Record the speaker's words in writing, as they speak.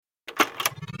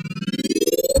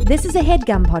This is a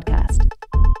HeadGum podcast.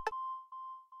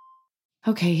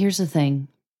 Okay, here's the thing.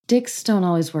 Dicks don't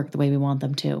always work the way we want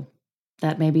them to.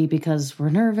 That may be because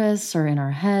we're nervous or in our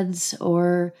heads,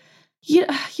 or, you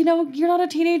know, you're not a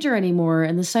teenager anymore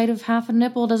and the sight of half a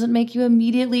nipple doesn't make you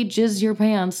immediately jizz your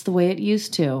pants the way it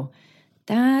used to.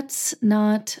 That's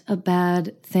not a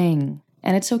bad thing,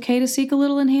 and it's okay to seek a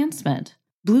little enhancement.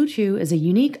 Blue Chew is a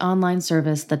unique online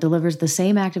service that delivers the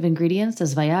same active ingredients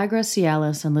as Viagra,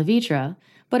 Cialis, and Levitra,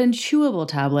 but in chewable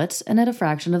tablets and at a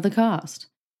fraction of the cost.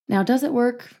 Now, does it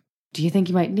work? Do you think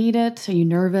you might need it? Are you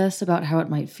nervous about how it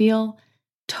might feel?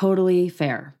 Totally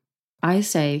fair. I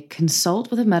say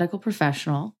consult with a medical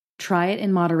professional, try it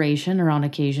in moderation or on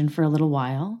occasion for a little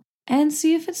while, and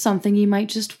see if it's something you might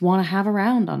just want to have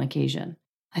around on occasion.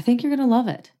 I think you're going to love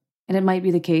it. And it might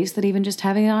be the case that even just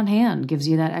having it on hand gives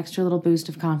you that extra little boost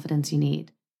of confidence you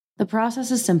need. The process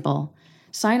is simple.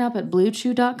 Sign up at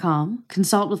BlueChew.com,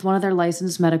 consult with one of their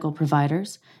licensed medical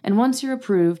providers, and once you're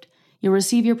approved, you'll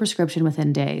receive your prescription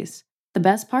within days. The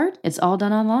best part? It's all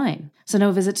done online. So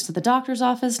no visits to the doctor's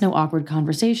office, no awkward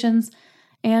conversations,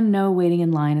 and no waiting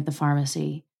in line at the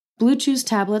pharmacy. Blue Chew's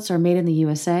tablets are made in the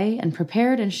USA and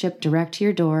prepared and shipped direct to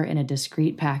your door in a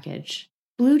discreet package.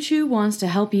 Blue Chew wants to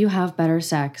help you have better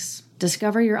sex.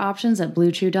 Discover your options at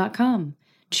BlueChew.com.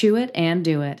 Chew it and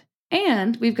do it.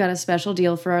 And we've got a special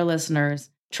deal for our listeners.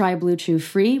 Try Blue Chew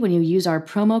free when you use our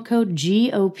promo code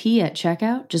GOP at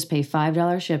checkout. Just pay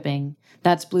 $5 shipping.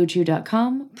 That's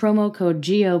BlueChew.com, promo code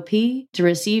GOP to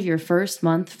receive your first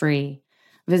month free.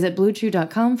 Visit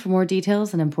BlueChew.com for more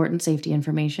details and important safety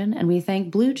information, and we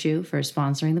thank Blue Chew for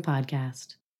sponsoring the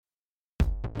podcast.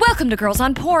 Welcome to Girls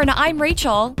on Porn. I'm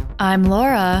Rachel. I'm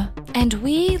Laura. And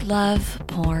we love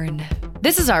porn.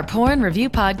 This is our porn review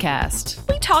podcast.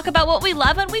 We talk about what we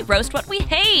love and we roast what we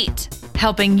hate.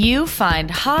 Helping you find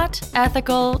hot,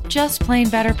 ethical, just plain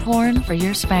better porn for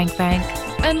your spank bank.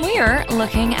 And we're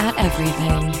looking at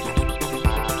everything.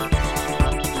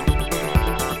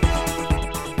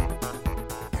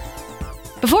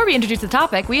 Before we introduce the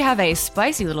topic, we have a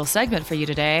spicy little segment for you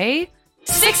today.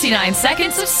 69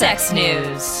 seconds of sex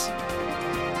news.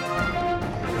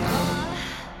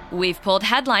 We've pulled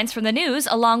headlines from the news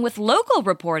along with local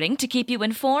reporting to keep you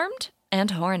informed and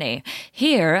horny.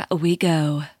 Here we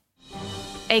go.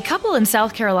 A couple in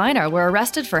South Carolina were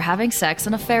arrested for having sex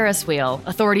on a Ferris wheel.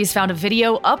 Authorities found a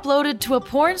video uploaded to a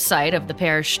porn site of the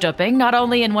pair stooping, not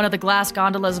only in one of the glass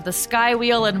gondolas of the Sky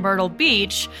Wheel in Myrtle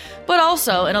Beach, but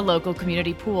also in a local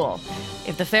community pool.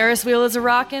 If the Ferris wheel is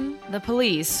a-rockin', the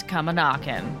police come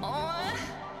a-knockin'.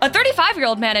 A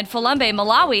 35-year-old man in Fulambe,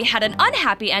 Malawi had an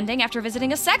unhappy ending after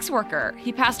visiting a sex worker.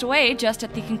 He passed away just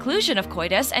at the conclusion of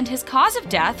coitus, and his cause of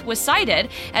death was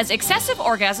cited as excessive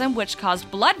orgasm, which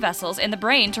caused blood vessels in the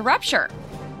brain to rupture.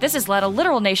 This has led a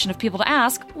literal nation of people to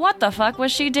ask, what the fuck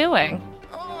was she doing?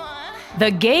 The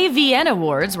Gay VN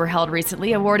Awards were held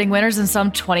recently, awarding winners in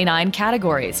some 29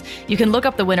 categories. You can look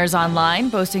up the winners online,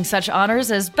 boasting such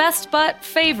honors as Best Butt,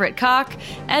 Favorite Cock,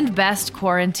 and Best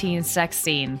Quarantine Sex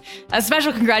Scene. A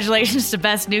special congratulations to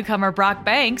Best Newcomer Brock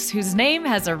Banks, whose name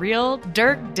has a real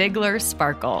Dirk Diggler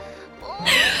sparkle.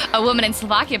 A woman in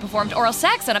Slovakia performed oral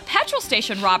sex on a petrol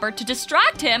station robber to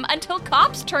distract him until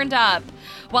cops turned up.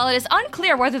 While it is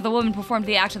unclear whether the woman performed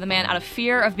the act of the man out of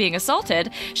fear of being assaulted,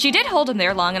 she did hold him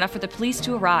there long enough for the police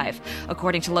to arrive.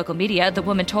 According to local media, the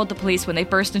woman told the police when they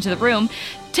burst into the room,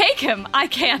 "Take him, I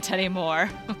can't anymore."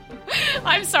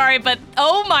 I'm sorry, but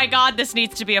oh my god, this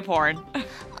needs to be a porn.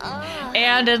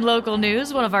 And in local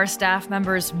news, one of our staff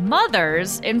members'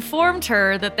 mothers informed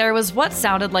her that there was what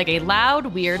sounded like a loud,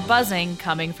 weird buzzing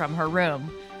coming from her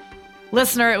room.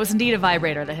 Listener, it was indeed a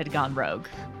vibrator that had gone rogue.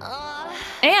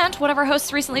 And one of our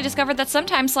hosts recently discovered that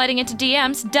sometimes sliding into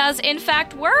DMs does in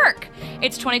fact work.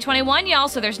 It's 2021, y'all,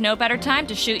 so there's no better time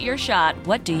to shoot your shot.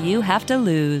 What do you have to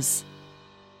lose?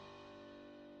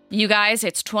 You guys,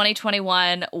 it's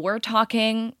 2021. We're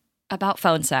talking about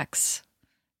phone sex.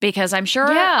 Because I'm sure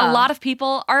a lot of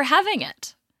people are having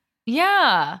it.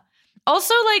 Yeah.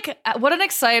 Also, like, what an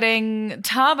exciting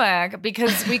topic,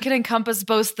 because we can encompass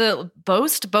both the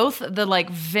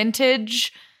like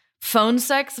vintage phone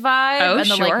sex vibe and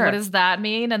the like, what does that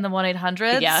mean, and the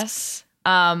 1-800s. Yes.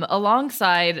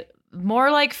 Alongside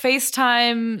more like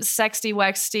FaceTime, sexty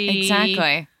wexty.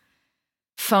 Exactly.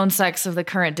 Phone sex of the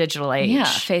current digital age. Yeah.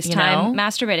 FaceTime,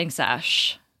 masturbating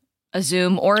sesh. A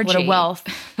Zoom orgy. What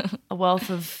a wealth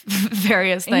of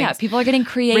various things. Yeah, people are getting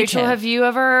creative. Rachel, have you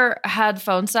ever had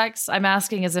phone sex? I'm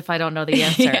asking as if I don't know the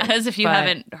answer. Yeah, as if you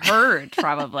haven't heard,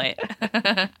 probably.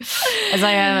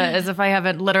 as if I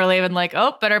haven't literally been like,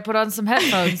 oh, better put on some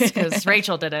headphones because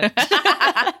Rachel did it.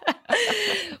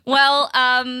 Well,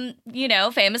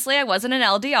 famously, I was in an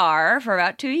LDR for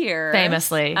about 2 years.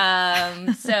 Famously.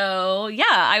 So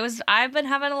yeah, I've been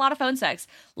having a lot of phone sex,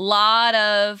 a lot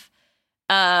of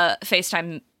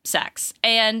FaceTime sex.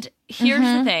 And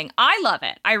here's the thing. I love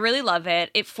it. I really love it.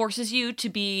 It forces you to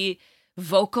be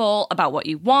vocal about what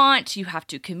you want. You have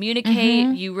to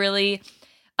communicate. You really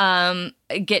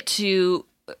get to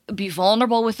be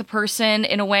vulnerable with the person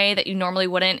in a way that you normally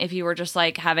wouldn't if you were just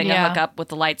like having a hookup with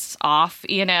the lights off,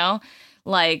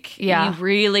 Like, you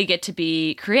really get to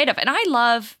be creative. And I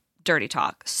love dirty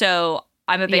talk. So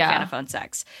I'm a big fan of phone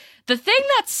sex. The thing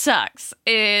that sucks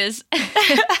is...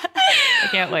 I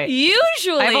can't wait.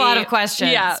 Usually... I have a lot of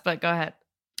questions, but go ahead.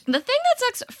 The thing that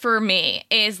sucks for me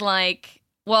is like...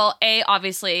 Well,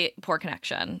 obviously, poor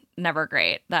connection. Never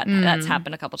great. That's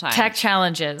happened a couple times. Tech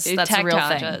challenges. That's a real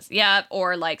thing. Yeah,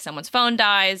 or like someone's phone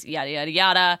dies, yada, yada,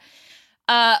 yada.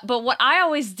 But what I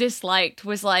always disliked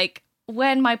was like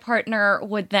when my partner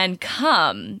would then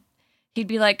come, he'd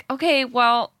be like, okay,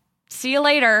 well, see you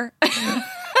later. And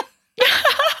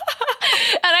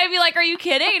I'd be like, are you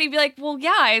kidding? And he'd be like, well,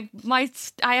 yeah,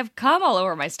 I have cum all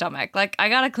over my stomach. Like, I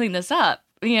got to clean this up,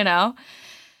 Or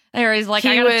he's like,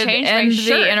 I gotta change my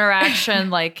shirt. The interaction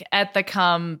like at the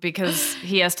cum because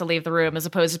he has to leave the room, as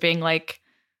opposed to being like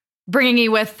bringing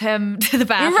you with him to the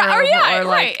bathroom. Or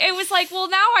like, it was like, well,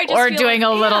 now I just feel doing like,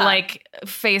 a little like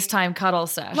FaceTime cuddle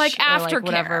sesh, like aftercare, like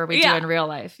whatever we do in real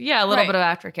life. Yeah, a little bit of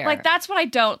aftercare. Like that's what I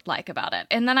don't like about it.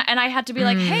 And then I had to be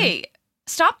like, hey,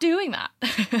 stop doing that,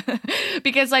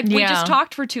 because like we just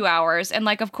talked for 2 hours, and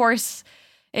like of course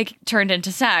it turned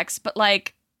into sex, but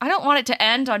like. I don't want it to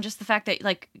end on just the fact that,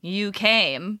 like, you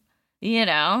came,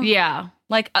 Yeah.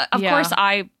 Like, of course,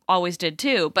 I always did,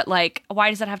 too. But, like, why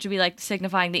does that have to be, like,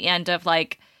 signifying the end of,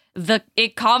 like, the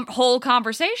whole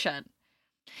conversation?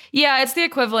 Yeah, it's the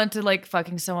equivalent to, like,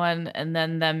 fucking someone and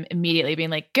then them immediately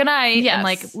being like, good night. Yes. And,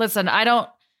 like, listen, I don't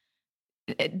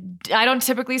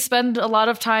typically spend a lot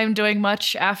of time doing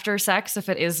much after sex if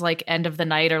it is, like, end of the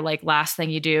night or, like, last thing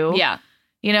you do. Yeah.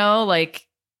 Like...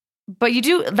 But you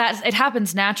do that. It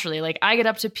happens naturally. Like I get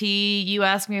up to pee. You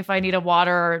ask me if I need a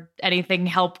water or anything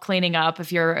help cleaning up.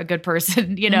 If you're a good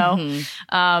person,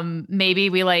 maybe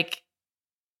we like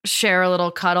share a little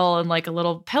cuddle and like a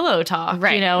little pillow talk,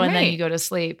 and then you go to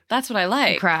sleep. That's what I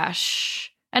like. You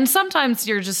crash. And sometimes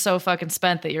you're just so fucking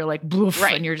spent that you're like, bloof,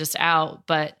 and you're just out.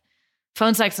 But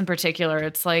phone sex in particular,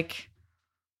 it's like,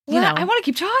 I want to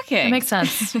keep talking. It makes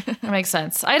sense. It makes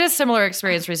sense. I had a similar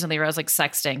experience recently where I was like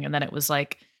sexting and then it was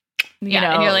like, and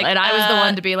you're like, and I was the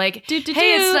one to be like, hey,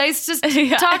 it's nice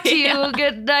to talk to you.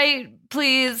 Good night,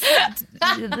 please.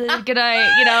 Good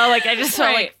night. Like I just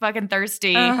felt like fucking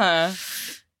thirsty.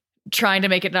 Trying to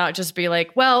make it not just be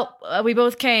like, well, we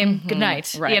both came. Good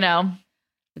night. Right.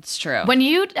 It's true.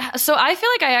 So I feel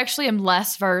like I actually am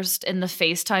less versed in the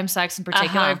FaceTime sex in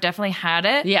particular. I've definitely had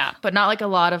it. Yeah. But not like a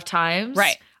lot of times.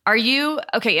 Right. Are you,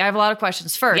 okay, I have a lot of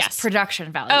questions. First, yes.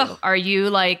 Production value. Are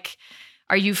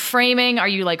you framing? Are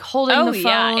you like holding the phone?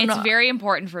 Yeah, it's very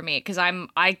important for me because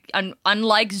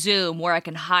unlike Zoom where I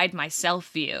can hide my self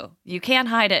view, you can't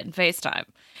hide it in FaceTime,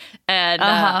 and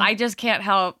I just can't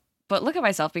help but look at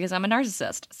myself because I'm a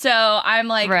narcissist. So I'm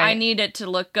like, I need it to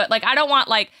look good. Like I don't want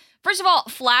first of all,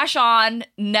 flash on,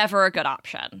 never a good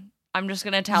option. I'm just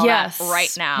gonna tell that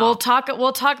right now. We'll talk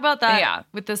about that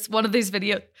with this one of these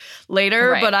videos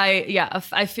later. Right. But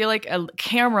I feel like a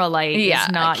camera light is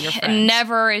not your friend.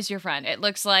 Never is your friend. It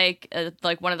looks like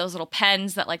one of those little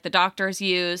pens that like the doctors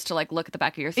use to like look at the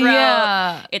back of your throat.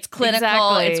 Yeah, it's clinical.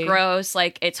 Exactly. It's gross.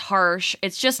 Like it's harsh.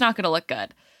 It's just not gonna look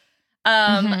good.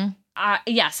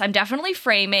 Yes, I'm definitely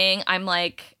framing. I'm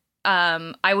like.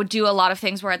 I would do a lot of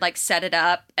things where I'd like set it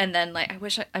up and then like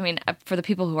for the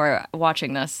people who are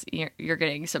watching this, you're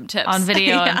getting some tips on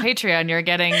video on Patreon. You're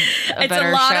getting a better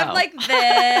a lot show. Of like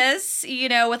this,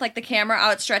 with like the camera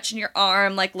outstretched in your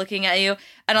arm, like looking at you,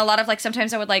 and a lot of like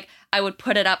sometimes I would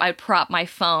put it up. I'd prop my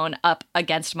phone up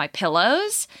against my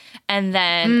pillows and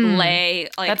then lay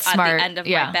like at the end of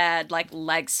my bed, like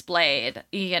legs splayed,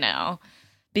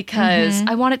 because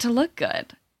I want it to look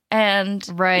good. And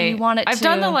you want it I've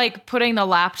done the like putting the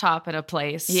laptop in a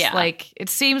place. Yeah. Like it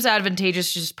seems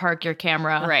advantageous to just park your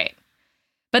camera. Right.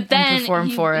 But then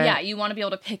perform for it. Yeah, you want to be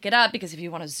able to pick it up because if you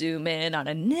want to zoom in on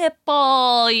a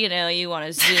nipple, you want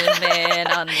to zoom in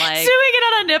on like zooming in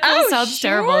on a nipple sounds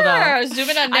terrible though. Zoom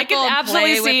in on a nipple. I can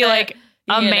absolutely see like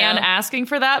a man asking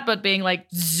for that, but being like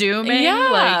zooming.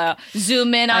 Yeah.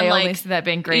 Zoom in on I like only see that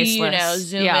being graceless.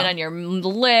 Zoom in on your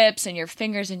lips and your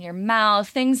fingers in your mouth,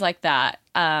 things like that.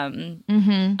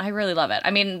 I really love it.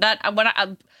 I mean, that when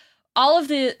all of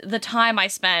the time I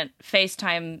spent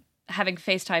FaceTime having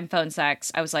FaceTime phone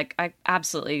sex, I was like, I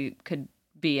absolutely could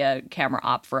be a camera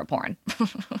op for a porn.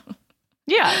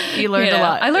 Yeah, you learned a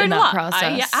lot. I learned in that a lot.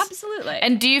 process. Yeah, absolutely.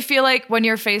 And do you feel like when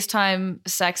you're FaceTime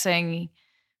sexing,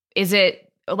 is it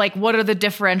like, what are the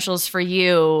differentials for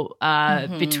you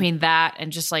between that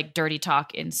and just like dirty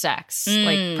talk in sex?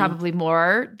 Like probably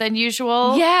more than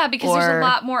usual? Yeah, because there's a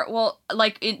lot more, well,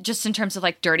 like just in terms of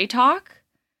like dirty talk.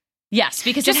 Yes,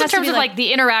 because just it has in terms to be of like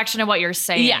the interaction and what you're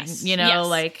saying, yes, you know, yes.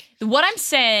 like what I'm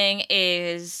saying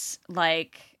is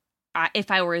like,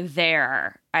 if I were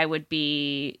there, I would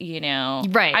be, you know,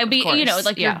 right. I'd be, you know, course.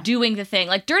 like you're doing the thing.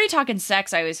 Like dirty talk and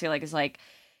sex, I always feel like is like,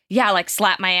 yeah, like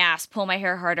slap my ass, pull my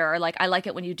hair harder, or like I like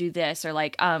it when you do this, or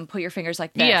like put your fingers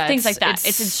like this, things like that.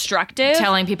 It's instructive,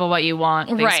 telling people what you want,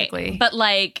 basically. Right. But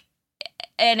like,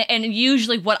 and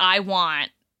usually what I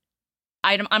want,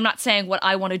 I'm not saying what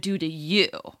I want to do to you,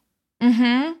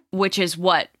 which is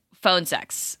what phone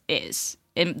sex is.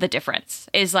 The difference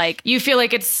is like you feel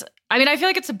like it's. I mean, I feel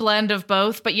like it's a blend of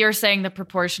both, but you're saying the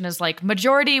proportion is like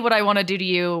majority what I want to do to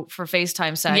you for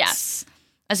FaceTime sex. Yes.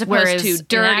 As opposed to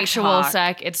dirty actual talk.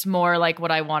 sex, it's more like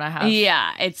what I want to have.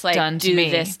 Yeah, it's like done to do me.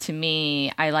 This to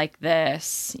me. I like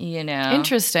this, you know.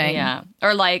 Interesting. Yeah.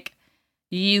 Or like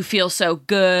you feel so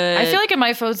good. I feel like in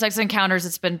my phone sex encounters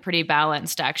it's been pretty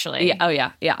balanced actually. Yeah. Oh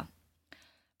yeah. Yeah.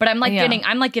 But I'm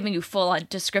like giving you full on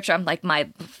description. I'm like my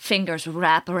fingers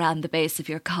wrap around the base of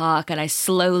your cock and I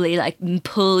slowly like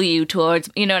pull you towards,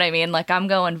 you know what I mean? Like I'm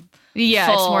going Yeah,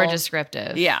 full, it's more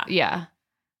descriptive. Yeah.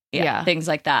 Yeah. Things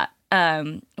like that.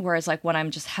 Whereas like when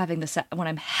I'm just having the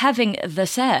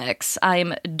sex,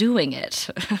 I'm doing it,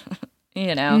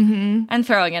 you know, and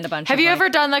throwing in a bunch. Have of you like, ever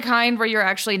done the kind where you're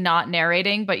actually not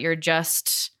narrating, but you're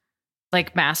just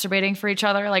like masturbating for each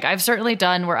other? Like I've certainly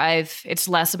done where it's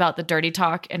less about the dirty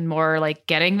talk and more like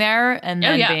getting there and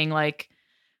then being like,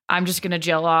 I'm just going to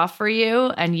jill off for you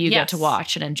and you get to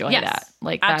watch and enjoy that.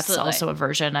 Like that's also a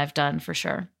version I've done for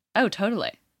sure. Oh,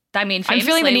 totally. I mean, I'm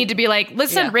feeling the need to be like,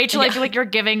 listen, Rachel, I feel like you're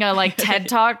giving a like TED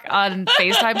talk on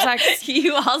FaceTime sex.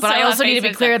 You also, but I also need to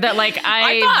be clear that like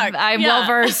I'm well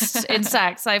versed in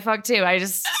sex. I fuck too. I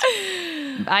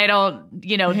don't,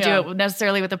 you know, do it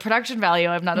necessarily with the production value.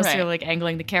 I'm not necessarily like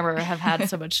angling the camera or have had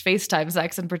so much FaceTime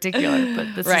sex in particular,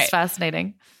 but this is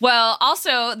fascinating. Well,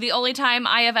 also the only time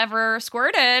I have ever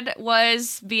squirted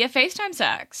was via FaceTime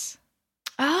sex.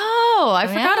 Oh, I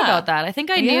forgot about that. I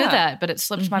think I knew that, but it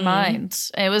slipped my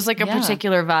mind. It was like a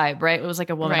particular vibe, right? It was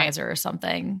like a womanizer or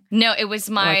something. No, it was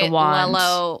my like wand.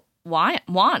 Lelo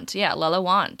wand. Yeah, Lelo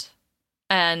wand.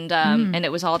 And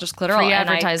it was all just clitoral. Free and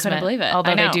advertisement. I couldn't believe it.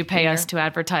 Although they do pay us to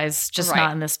advertise, just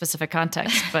not in this specific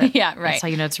context. But that's how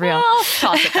you know it's real. Well, I'll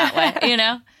toss it that way, you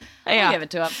know? I'll give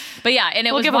it to him. But yeah, and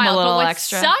it was give wild. Him a little but what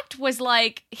extra. sucked was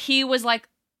like, he was like,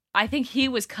 I think he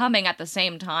was coming at the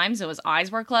same time, so his eyes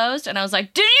were closed, and I was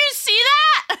like, "Did you see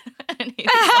that?" and he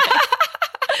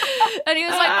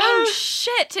was like, "Oh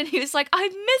shit!" And he was like, "I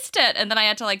missed it," and then I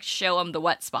had to like show him the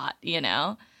wet spot, you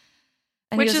know,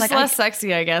 and which is like, less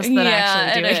sexy, I guess, than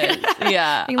actually doing it.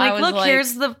 Yeah, being like, "Look,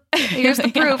 here's the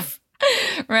proof."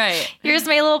 Right. Here's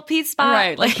my little pee spot.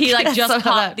 Right. Like he like just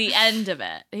caught the end of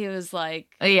it. He was like,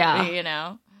 you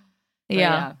know.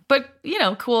 Yeah. But, you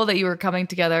know, cool that you were coming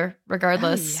together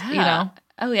regardless, you know.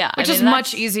 Oh, yeah. Which is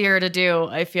much easier to do,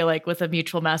 I feel like, with a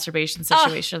mutual masturbation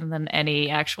situation than any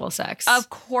actual sex. Of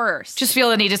course. Just feel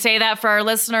the need to say that for our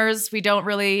listeners. We don't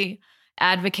really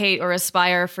advocate or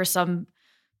aspire for some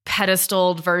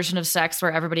pedestaled version of sex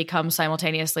where everybody comes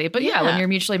simultaneously. But when you're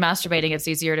mutually masturbating, it's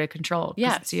easier to control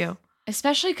because it's you.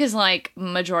 Especially because, like,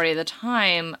 majority of the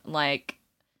time, like,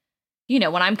 you know,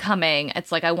 when I'm coming,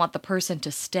 it's like I want the person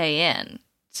to stay in.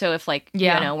 So if like, you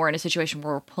know, we're in a situation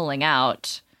where we're pulling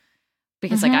out,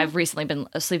 because like I've recently been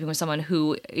sleeping with someone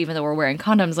who, even though we're wearing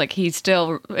condoms, like he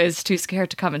still is too scared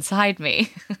to come inside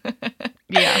me.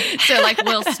 So like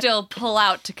we'll still pull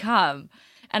out to come.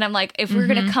 And I'm like, if we're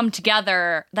going to come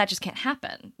together, that just can't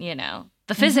happen, you know.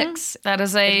 The physics. That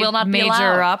is a will not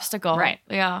major obstacle. Right.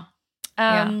 Yeah.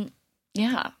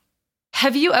 Yeah.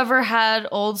 Have you ever had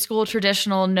old school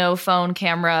traditional no phone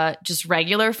camera, just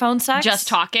regular phone sex? Just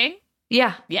talking?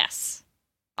 Yeah. Yes.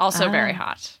 Also very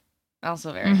hot.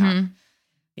 Also very hot.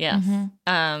 Yes.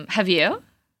 Have you?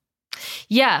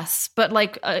 Yes, but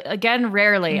like again,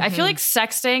 rarely. I feel like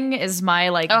sexting is my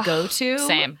like go-to.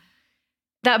 Same.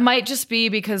 That might just be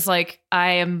because like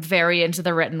I am very into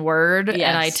the written word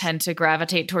and I tend to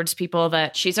gravitate towards people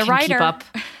that she's a can writer. keep up.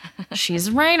 she's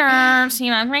a writer. She's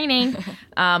raining.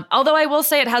 Although I will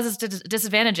say it has its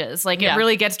disadvantages. Like it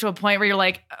really gets to a point where you're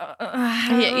like,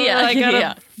 I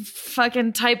gotta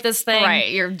fucking type this thing.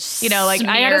 Right. You're, like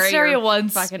I had a scenario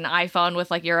once. Fucking iPhone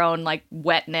with like your own like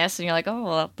wetness, and you're like, oh,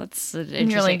 well, that's interesting.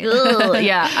 And you're like, ugh.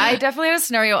 Yeah. I definitely had a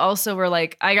scenario also where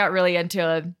like I got really into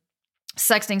a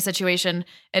sexting situation,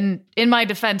 and in my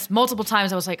defense, multiple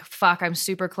times I was like, fuck, I'm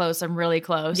super close. I'm really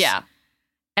close. Yeah.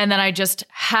 And then I just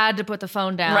had to put the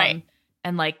phone down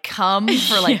and like come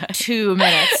for like 2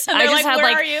 minutes. I just had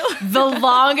like the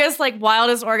longest, like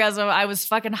wildest orgasm. I was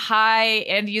fucking high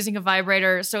and using a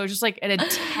vibrator. So it was just like an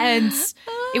intense,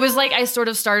 it was like I sort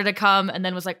of started to come and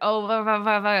then was like,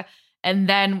 and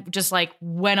then just like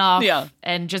went off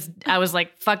and just, I was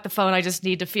like, fuck the phone. I just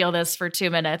need to feel this for 2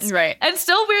 minutes. Right. And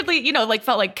still weirdly, like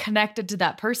felt like connected to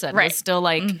that person. Right. Was still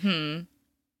like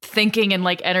thinking and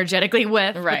like energetically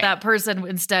with, but that person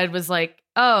instead was like,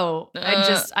 and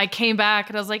I came back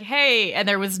and I was like, hey, and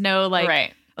there was no like,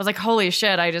 I was like, holy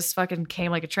shit, I just fucking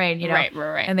came like a train, Right.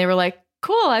 And they were like,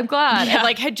 cool, I'm glad. And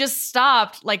like had just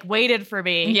stopped, like waited for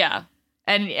me. Yeah.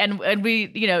 And we,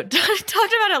 talked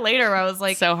about it later where I was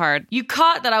like, so hard. You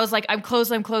caught that I was like, I'm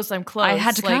close. I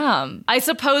had to come. I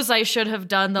suppose I should have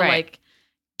done the like,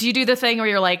 do you do the thing where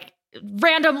you're like,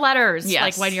 random letters,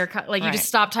 like when you're like you just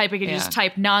stop typing and you just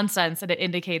type nonsense and it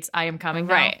indicates I am coming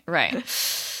now. Right.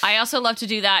 I also love to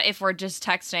do that if we're just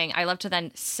texting. I love to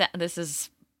then this is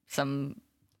some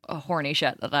horny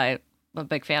shit that I'm a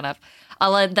big fan of.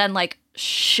 I'll then like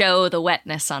show the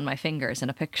wetness on my fingers in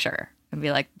a picture and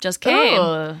be like, just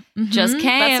came. Just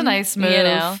came. That's a nice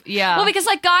move. Yeah. Well, because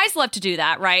like guys love to do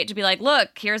that, right? To be like,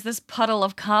 look, here's this puddle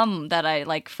of cum that I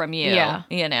like from you. Yeah.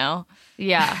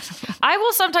 Yeah. I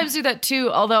will sometimes do that too,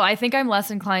 although I think I'm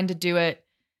less inclined to do it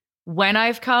when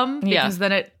I've come because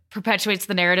then it perpetuates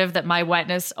the narrative that my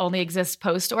wetness only exists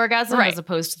post-orgasm as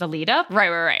opposed to the lead up.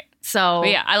 Right. So,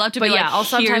 I love to be like, I'll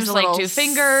sometimes like do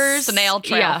fingers. Snail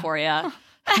trail for you.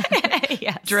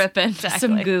 Dripping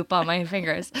some goop on my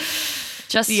fingers.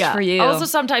 Just for you. Also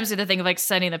sometimes do the thing of like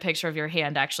sending the picture of your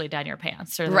hand actually down your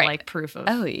pants or the like proof of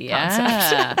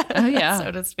concept.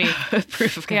 So to speak.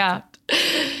 Proof of concept.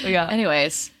 Yeah.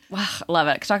 Anyways, wow, love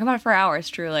it. Could talk about it for hours,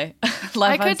 truly.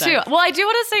 I could too. Well, I do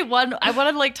want to say I want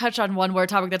to like touch on one more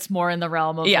topic that's more in the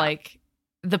realm of like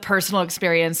the personal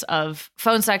experience of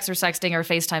phone sex or sexting or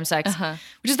FaceTime sex,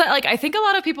 which is that like I think a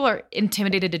lot of people are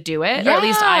intimidated to do it, or at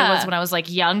least I was when I was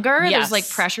like younger. There's like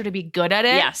pressure to be good at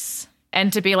it. Yes.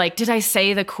 And to be like, did I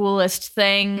say the coolest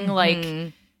thing?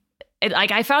 Like,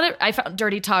 I found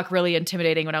dirty talk really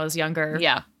intimidating when I was younger.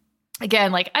 Yeah.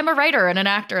 Again, like I'm a writer and an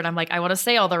actor and I'm like, I want to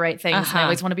say all the right things. And I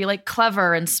always want to be like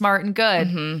clever and smart and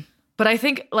good. But I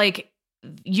think like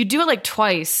you do it like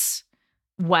twice.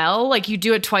 Well, like you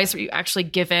do it twice where you actually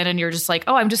give in and you're just like,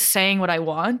 oh, I'm just saying what I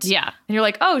want. Yeah. And you're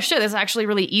like, oh shit, this is actually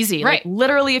really easy. Right. Like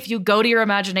literally if you go to your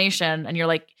imagination and you're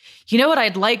like, you know what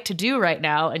I'd like to do right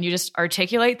now? And you just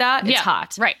articulate that, it's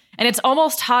hot. Right. And it's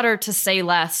almost hotter to say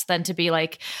less than to be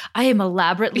like, I am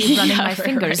elaborately running my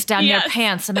fingers down your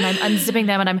pants and then I'm unzipping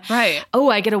them and I'm,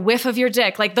 I get a whiff of your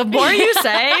dick. Like the more you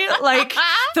say, like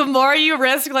the more you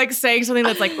risk like saying something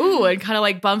that's like, ooh, and kind of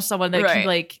like bump someone that can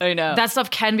like, I know. That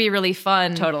stuff can be really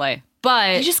fun. Totally.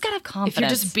 But you just gotta have confidence. If you're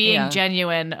just being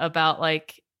genuine about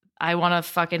like, I want to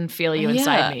fucking feel you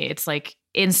inside me, it's like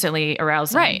instantly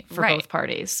arousing for both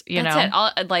parties. You know?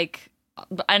 It. Like,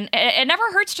 and it never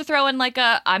hurts to throw in like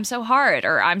I'm so hard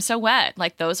or I'm so wet.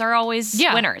 Like those are always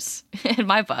winners in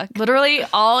my book. Literally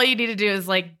all you need to do is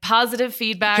like positive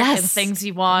feedback and things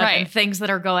you want and things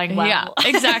that are going well. Yeah,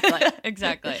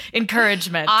 exactly.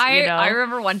 Encouragement. I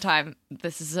remember one time,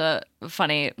 this is a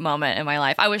funny moment in my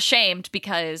life. I was shamed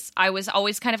because I was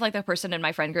always kind of like the person in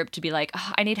my friend group to be like,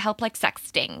 oh, I need help like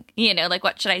sexting, like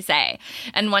what should I say?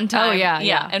 And one time,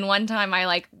 and one time I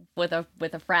like with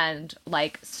a friend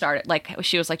like started like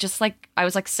she was like just like I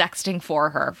was like sexting for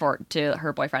her to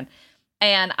her boyfriend,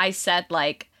 and I said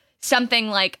like something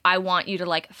like, I want you to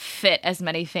like fit as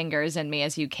many fingers in me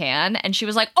as you can, and she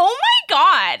was like, oh my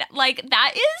god, like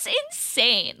that is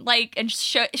insane, like, and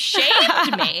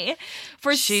shamed me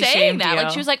for saying that.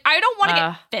 Like she was like, I don't want to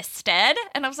get fisted,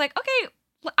 and I was like, okay,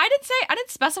 I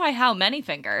didn't specify how many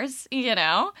fingers,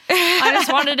 I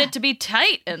just wanted it to be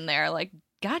tight in there, like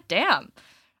goddamn.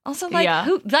 Also, like,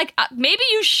 who, like, maybe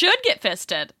you should get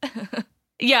fisted.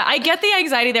 Yeah, I get the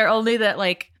anxiety there, only that,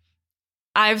 like,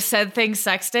 I've said things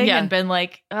sexting and been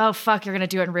like, oh, fuck, you're going to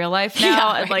do it in real life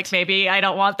now? And, like, maybe I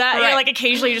don't want that. Like,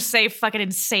 occasionally you just say fucking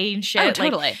insane shit. Oh,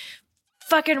 totally. Like,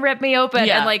 fucking rip me open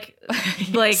and like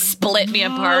split me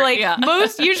apart.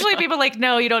 Like usually people like,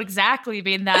 no, you don't exactly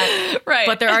mean that. Right.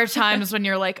 But there are times when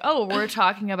you're like, oh, we're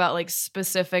talking about like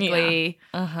specifically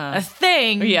a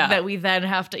thing that we then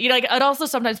have to, like it also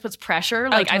sometimes puts pressure.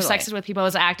 Like I've sexted with people I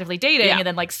was actively dating and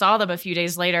then like saw them a few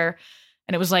days later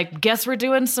and it was like, guess we're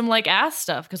doing some like ass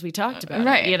stuff because we talked about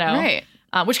it, Right.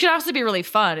 Which can obviously be really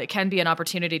fun. It can be an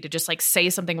opportunity to just like say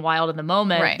something wild in the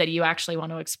moment that you actually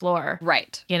want to explore.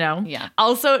 Right. Yeah.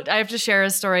 Also, I have to share a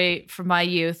story from my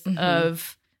youth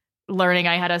of learning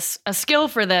I had a skill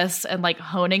for this and like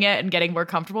honing it and getting more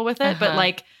comfortable with it. But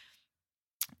like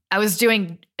I was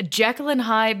doing Jekyll and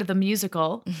Hyde the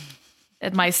musical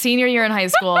at my senior year in high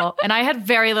school, and I had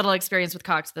very little experience with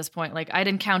cocks at this point. Like I'd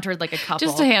encountered like a couple.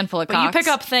 Just a handful of cocks. But you pick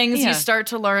up things, you start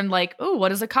to learn like, ooh, what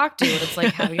does a cock do? And it's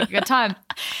like having a good time.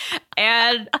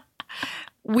 And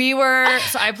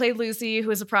so I played Lucy, who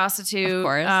was a prostitute, of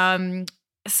course.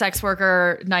 Sex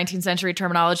worker, 19th century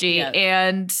terminology. Yes.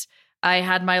 And I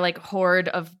had my like horde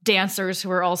of dancers who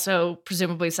were also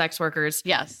presumably sex workers.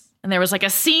 Yes. And there was like a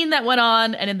scene that went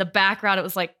on, and in the background it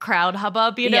was like crowd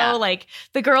hubbub, like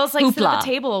the girls like sit at the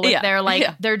table with their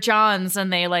like their Johns,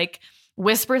 and they like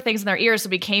whisper things in their ears. So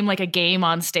it became like a game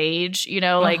on stage,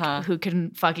 like who can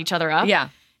fuck each other up. Yeah.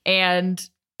 And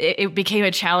it became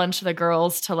a challenge for the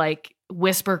girls to like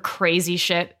whisper crazy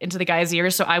shit into the guy's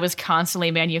ears. So I was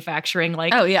constantly manufacturing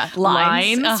like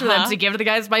lines for them to give to the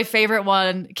guys. My favorite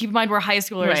one, keep in mind we're high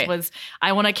schoolers, was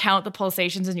I want to count the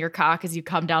pulsations in your cock as you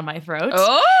come down my throat.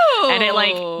 Oh. And it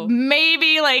like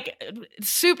maybe like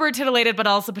super titillated, but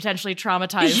also potentially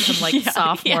traumatized some like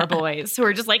sophomore boys who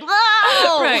are just like,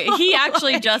 whoa! Right. He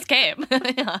actually just came.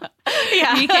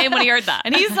 He came when he heard that.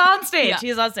 And he's on stage.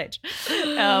 He's on stage.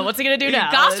 What's he going to do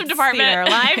now? Costume department. Theater,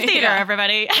 live theater,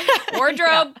 everybody.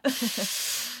 Wardrobe.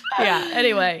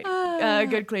 Anyway,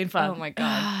 good, clean fun. Oh my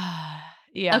God.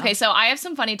 Okay, so I have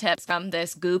some funny tips from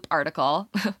this Goop article.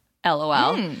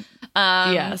 LOL.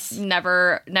 Yes.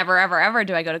 Never, ever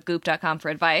do I go to goop.com for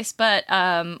advice, but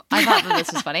I thought that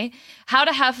this was funny. How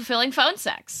to have fulfilling phone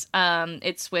sex.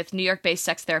 It's with New York-based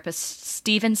sex therapist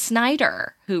Steven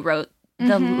Snyder, who wrote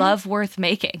The Love Worth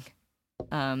Making.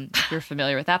 You're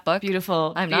familiar with that book.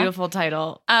 Beautiful. I'm not. Beautiful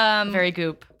title. Very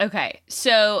Goop. Okay,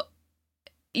 so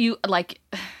you like,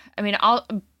 I mean, I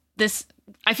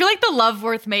feel like The Love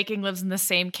Worth Making lives in the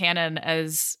same canon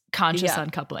as conscious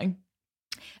uncoupling.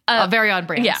 Very on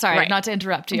brand. Yeah, sorry, not to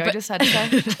interrupt you. I just had to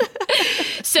say.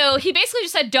 So he basically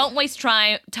just said, don't waste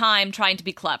time trying to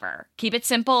be clever. Keep it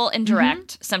simple and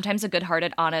direct. Sometimes a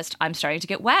good-hearted, honest, I'm starting to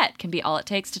get wet can be all it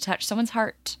takes to touch someone's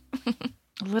heart.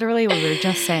 Literally what we were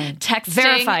just saying. Texting.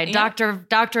 Verified. Doctor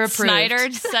approved. Snyder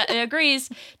agrees.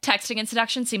 Texting and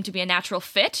seduction seem to be a natural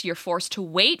fit. You're forced to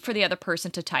wait for the other person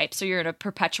to type, so you're in a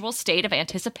perpetual state of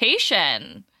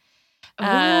anticipation.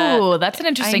 Ooh, that's an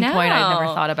interesting point I've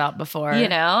never thought about before.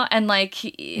 And like,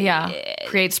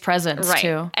 creates presence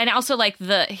too. And also, like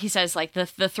he says, like the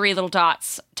three little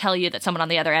dots tell you that someone on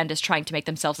the other end is trying to make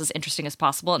themselves as interesting as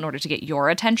possible in order to get your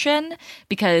attention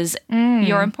because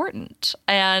you're important,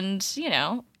 and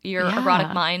your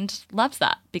erotic mind loves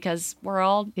that because we're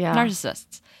all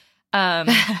narcissists. And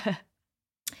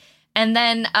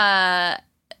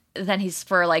then he's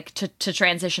for like to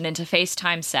transition into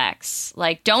FaceTime sex.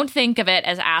 Like, don't think of it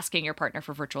as asking your partner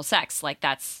for virtual sex. Like,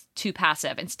 that's too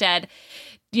passive. Instead,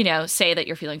 say that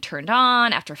you're feeling turned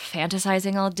on after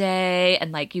fantasizing all day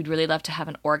and like you'd really love to have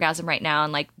an orgasm right now,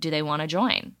 and like, do they want to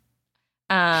join?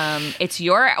 It's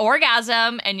your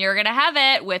orgasm and you're going to have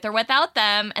it with or without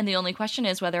them. And the only question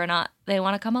is whether or not they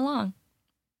want to come along.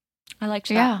 I liked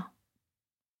that.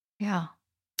 Yeah.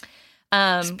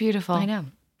 It's beautiful. I know.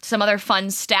 Some other fun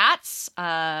stats.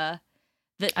 I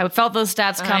felt those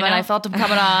stats coming. I felt them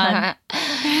coming on.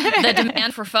 The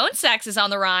demand for phone sex is on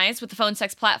the rise, with the phone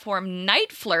sex platform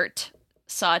NiteFlirt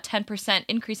saw a 10%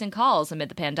 increase in calls amid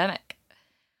the pandemic.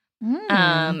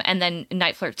 And then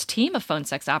NiteFlirt's team of phone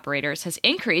sex operators has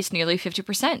increased nearly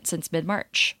 50% since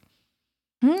mid-March.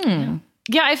 Yeah,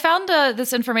 I found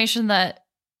this information that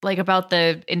like about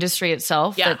the industry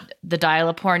itself, that the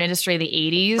dial-a-porn industry in the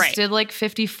 80s did like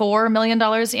 $54 million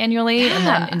annually. And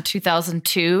then in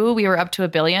 2002, we were up to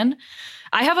 $1 billion.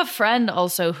 I have a friend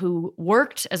also who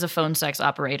worked as a phone sex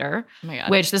operator,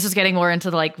 which this is getting more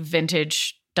into the like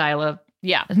vintage dial-a-sex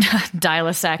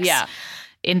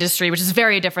industry, which is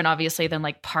very different, obviously, than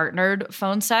like partnered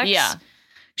phone sex. Yeah.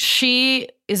 She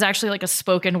is actually like a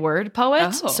spoken word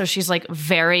poet. So she's like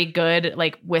very good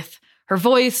like with her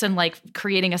voice and like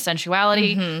creating a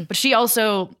sensuality. But she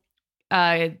also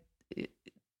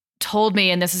told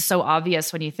me, and this is so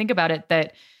obvious when you think about it,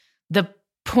 that the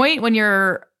point when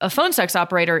you're a phone sex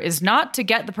operator is not to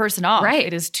get the person off. Right.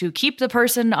 It is to keep the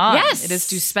person on. Yes. It is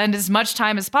to spend as much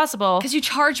time as possible. Because you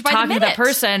charge by the talking minute. to the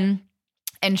person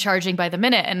and charging by the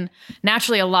minute. And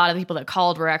naturally, a lot of the people that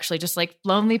called were actually just like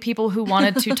lonely people who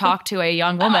wanted to talk to a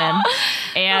young woman.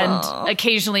 And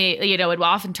occasionally, you know, it would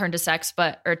often turn to sex,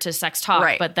 or to sex talk.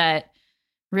 Right. But that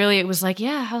really, it was like,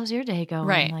 yeah, how's your day going?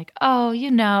 Right. Like, oh, you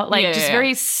know, like just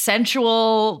very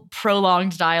sensual,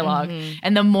 prolonged dialogue. Mm-hmm.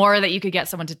 And the more that you could get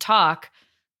someone to talk,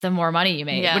 the more money you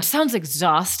made, which sounds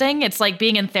exhausting. It's like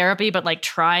being in therapy, but like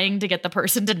trying to get the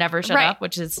person to never shut up,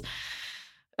 which is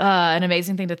an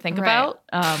amazing thing to think about.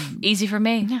 Easy for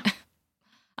me. Yeah.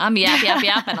 I'm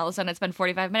yap, and all of a sudden it's been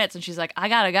 45 minutes and she's like, I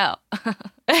gotta go.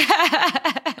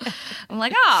 I'm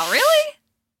like, oh,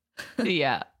 really?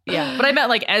 Yeah. But I meant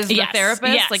like as the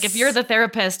therapist, like if you're the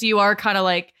therapist, you are kind of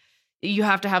like, you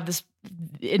have to have this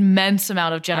immense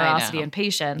amount of generosity and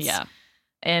patience. Yeah.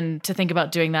 And to think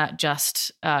about doing that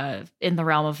just in the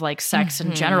realm of like sex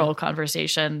and general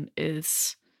conversation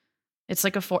it's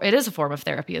like it is a form of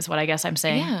therapy is what I guess I'm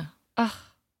saying. Yeah. Oh,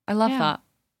 I love that.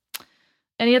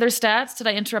 Any other stats? Did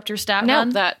I interrupt your stat run?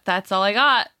 No, that's all I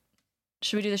got.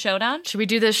 Should we do the showdown? Should we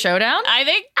do this showdown? I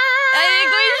think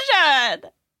we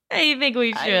should. I think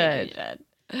we should.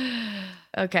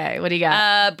 Okay, what do you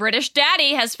got? British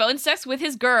daddy has phone sex with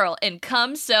his girl and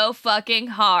comes so fucking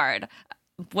hard.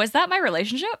 Was that my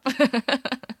relationship? Was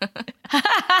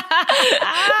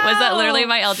that literally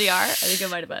my LDR? I think it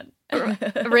might have been.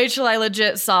 Rachel, I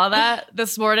legit saw that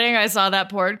this morning. I saw that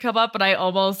porn come up and I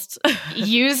almost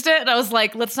used it. And I was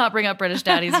like, let's not bring up British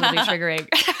daddies. It'll be triggering.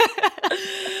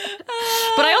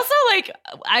 But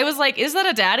I was like, is that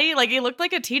a daddy? Like, he looked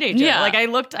like a teenager. Yeah. Like,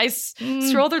 I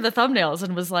scrolled through the thumbnails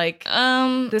and was like,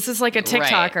 this is like a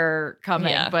TikToker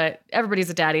coming, but everybody's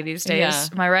a daddy these days. Yeah.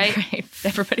 Am I right?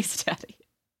 Everybody's a daddy.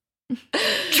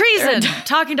 Treason!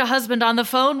 Talking to husband on the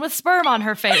phone with sperm on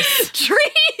her face.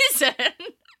 Treason!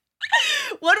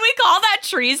 Would we call that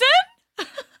treason?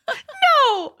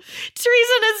 No!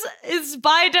 Treason is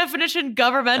by definition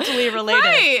governmentally related.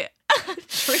 Right!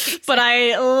 But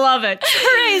I love it.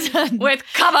 Treason with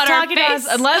cum on her face.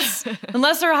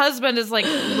 Unless her husband is like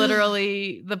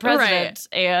literally the president,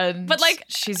 and but like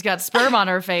she's got sperm on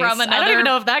her face. I don't even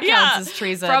know if that counts as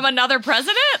treason from another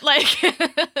president. Like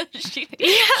she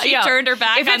turned her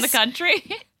back on the country.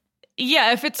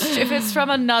 Yeah, if it's from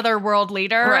another world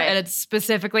leader and it's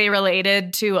specifically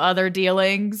related to other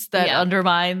dealings that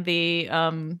undermine the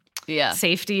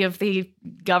safety of the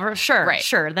government,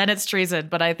 sure, then it's treason.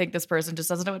 But I think this person just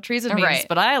doesn't know what treason means.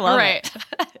 But I love it.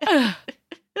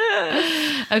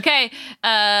 Okay,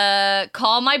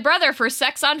 call my brother for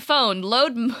sex on phone.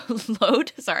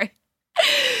 Sorry.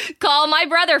 Call my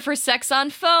brother for sex on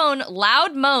phone.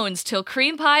 Loud moans till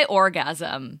cream pie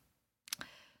orgasm.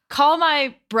 Call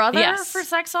my brother for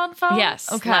sex on phone? Yes.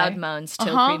 Okay. Loud moans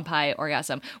till cream pie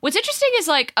orgasm. What's interesting is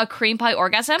like a cream pie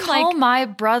orgasm. Call my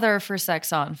brother for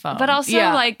sex on phone. But also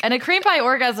like... And a cream pie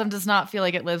orgasm does not feel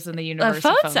like it lives in the universe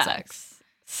of phone sex.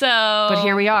 So... But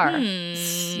here we are.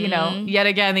 You know, yet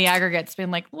again, the aggregate's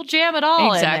been like, we'll jam it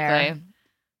all in there.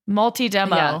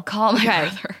 Multi-demo. Yeah, call my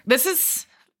brother.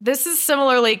 This is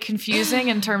similarly confusing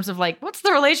in terms of like, what's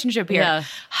the relationship here? Yeah.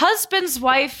 Husband's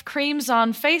wife creams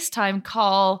on FaceTime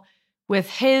call with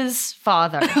his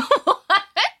father.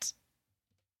 What?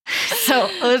 So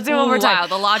let's do it one more time. Wow,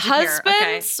 the logic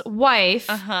Husband's wife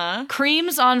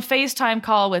creams on FaceTime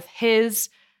call with his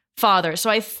father.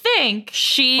 So I think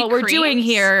what we're doing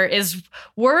here is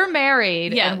we're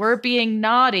married and we're being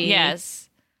naughty. Yes.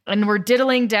 And we're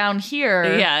diddling down here.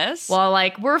 Yes. While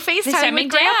like we're FaceTiming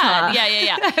Grandpa.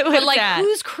 Yeah. But like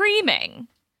who's creaming?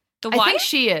 The wife? I think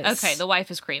she is. Okay, the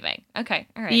wife is creaming. Okay,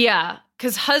 all right. Yeah,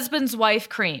 because husband's wife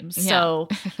creams. Yeah. So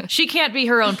she can't be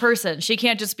her own person. She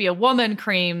can't just be a woman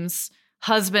creams.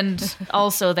 Husband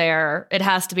also there. It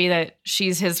has to be that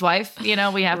she's his wife. You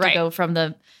know, we have to go from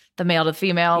the male to the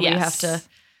female. Yes. We have to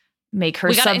make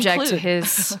her subject to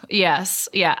his. Yes.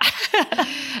 Yeah.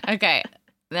 Okay.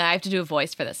 Then I have to do a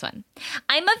voice for this one.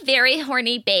 I'm a very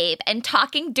horny babe, and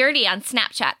talking dirty on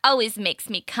Snapchat always makes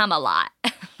me come a lot.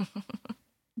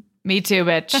 Me too,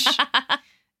 bitch.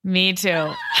 Me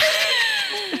too.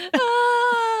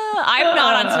 I'm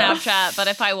not on Snapchat, but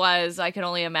if I was, I could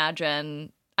only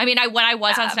imagine. I mean, when I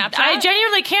was on Snapchat. I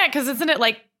genuinely can't, because isn't it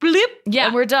like, bloop,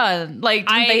 and we're done. Like,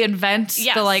 didn't they invent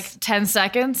the like 10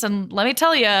 seconds? And let me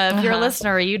tell you, if you're a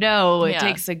listener, you know it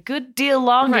takes a good deal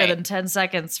longer than 10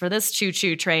 seconds for this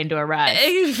choo-choo train to arrive.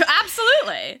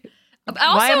 Absolutely.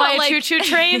 Also, why am I a choo-choo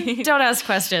train? Don't ask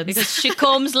questions. Because she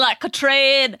comes like a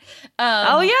train.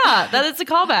 Oh, yeah. That is a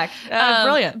callback.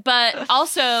 Brilliant. But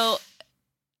also,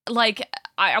 like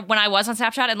when I was on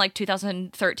Snapchat in like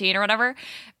 2013 or whatever,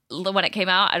 when it came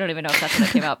out, I don't even know if that's when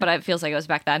it came out, but it feels like it was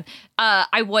back then.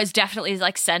 I was definitely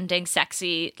like sending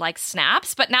sexy like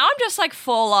snaps, but now I'm just like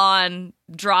full on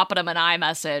dropping them an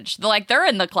iMessage. Like they're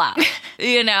in the cloud,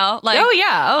 you know? Like,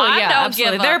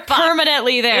 absolutely. They're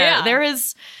permanently there. Yeah.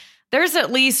 There's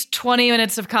at least 20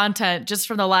 minutes of content just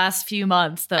from the last few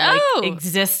months that like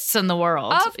exists in the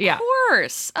world. Of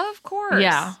course.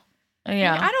 Yeah.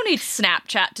 Yeah. Like, I don't need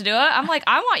Snapchat to do it. I'm like,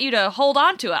 I want you to hold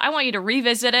on to it. I want you to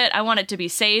revisit it. I want it to be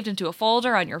saved into a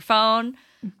folder on your phone.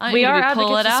 We are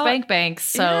advocates of spank banks,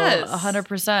 so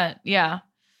 100%. Yeah.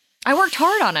 I worked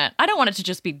hard on it. I don't want it to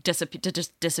just be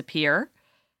disappear.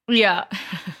 Yeah.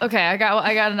 Okay, I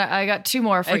got two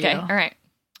more for you. Okay, all right.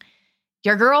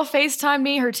 Your girl FaceTimed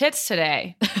me her tits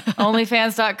today.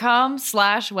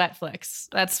 Onlyfans.com/Wetflix.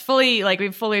 That's fully, like,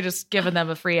 we've fully just given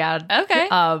them a free ad. Okay.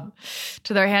 To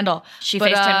their handle. She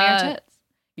FaceTimed me her tits.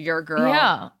 Your girl.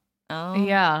 Yeah. Oh.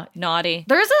 Yeah. Naughty.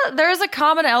 There's a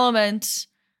common element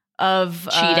of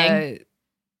cheating.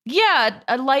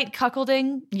 A light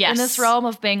cuckolding in this realm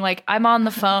of being like, I'm on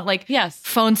the phone, like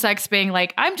phone sex being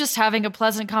like, I'm just having a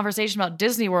pleasant conversation about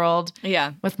Disney World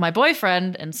with my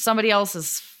boyfriend and somebody else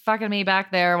is fucking me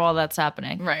back there while that's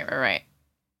happening. Right.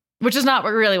 Which is not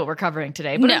really what we're covering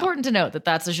today, but important to note that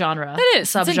that's a genre. It is.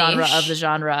 Subgenre of the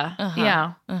genre.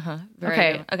 Yeah.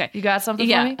 Okay. Okay. You got something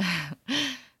for me?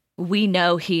 We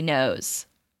know he knows.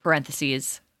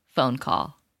 Parentheses, phone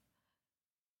call.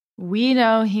 We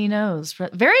know he knows.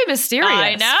 Very mysterious.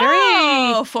 I know.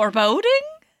 Very foreboding.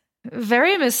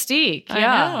 Very mystique. I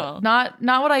Yeah. know.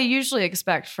 Not what I usually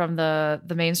expect from the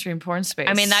mainstream porn space.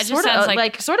 I mean, that just sounds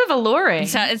like sort of alluring. It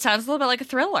sounds a little bit like a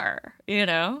thriller, you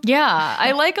know? Yeah.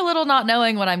 I like a little not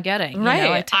knowing what I'm getting. Right. You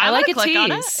know? I like a click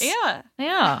on tease. it. Yeah.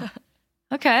 Yeah.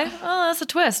 Okay. Oh, that's a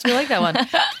twist. We like that one.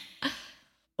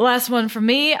 Last one from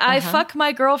me. I fuck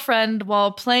my girlfriend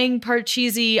while playing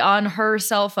Parcheesi on her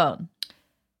cell phone.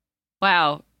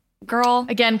 Wow. Girl.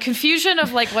 Again, confusion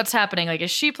of like what's happening. Like, is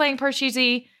she playing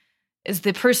Parcheesi? Is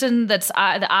the person that's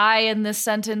the I in this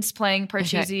sentence playing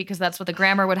Parcheesi? Because that's what the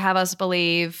grammar would have us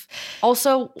believe.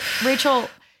 Also, Rachel,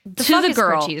 to the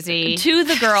girl, Parcheesi? to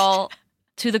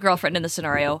the girlfriend in the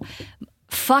scenario,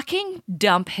 fucking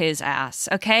dump his ass,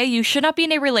 okay? You should not be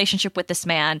in a relationship with this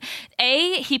man.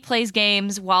 A, he plays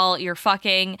games while you're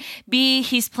fucking. B,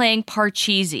 he's playing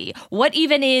Parcheesi. What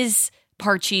even is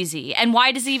Parcheesi? And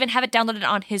why does he even have it downloaded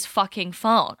on his fucking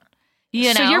phone?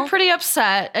 You know? So you're pretty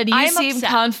upset, and you seem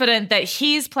confident that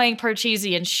he's playing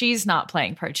Parcheesi and she's not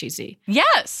playing Parcheesi.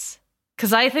 Yes.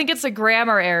 Because I think it's a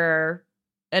grammar error,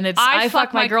 and it's I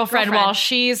fuck my girlfriend while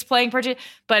she's playing Parcheesi,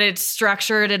 but it's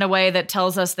structured in a way that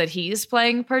tells us that he's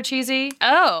playing Parcheesi.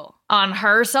 Oh. On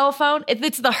her cell phone.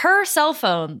 It's the her cell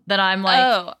phone that I'm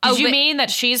like, did you mean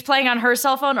that she's playing on her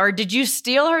cell phone, or did you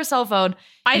steal her cell phone?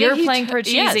 You're playing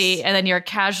Parcheesi, and then you're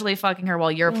casually fucking her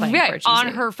while you're playing Parcheesi.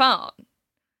 On her phone.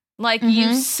 Like,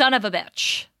 you son of a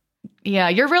bitch. Yeah,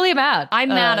 you're really mad. I'm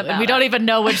mad about it. We don't even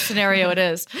know which scenario it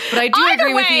is. But I do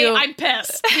agree with you. I'm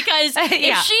pissed. Because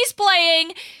if she's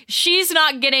playing, she's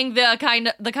not getting the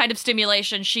kind of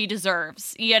stimulation she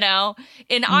deserves, you know?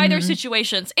 In either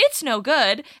situations, it's no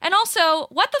good. And also,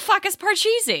 what the fuck is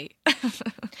Parcheesi?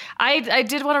 I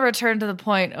did want to return to the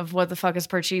point of what the fuck is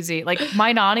Parcheesi. Like,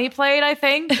 my nanny played, I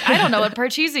think. I don't know what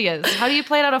Parcheesi is. How do you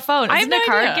play it on a phone? Is it a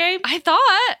card game? I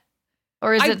thought.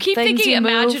 Or is I it keep things thinking, you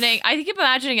move? I keep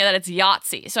imagining that it's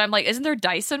Yahtzee. So I'm like, isn't there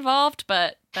dice involved?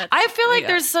 But I feel like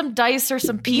there's some dice or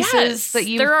some pieces that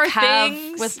you have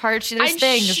things with Parcheesi. There's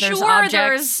things. Sure there's objects.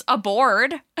 There's a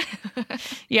board.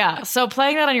 Yeah. So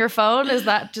playing that on your phone, is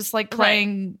that just like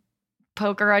playing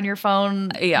poker on your phone?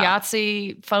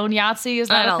 Yahtzee, phone Yahtzee, is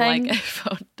that a thing? Like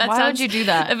phone. Why would you do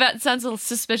that? That sounds a little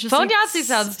suspicious. Phone Yahtzee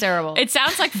sounds terrible. It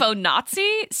sounds like phone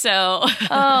Nazi. So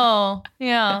oh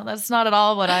yeah, that's not at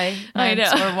all what I know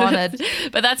or wanted.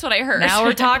 But that's what I heard. Now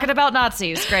we're talking about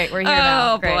Nazis. Great, we're here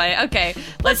now. Oh boy. Okay,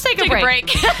 let's take a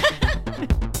break.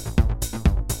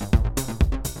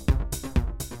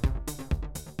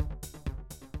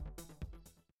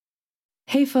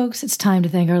 Hey folks, it's time to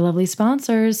thank our lovely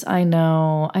sponsors. I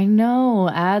know,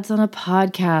 ads on a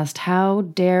podcast. How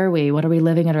dare we? What are we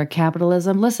living under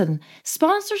capitalism? Listen,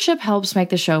 sponsorship helps make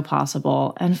the show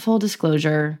possible. And full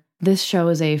disclosure, this show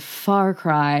is a far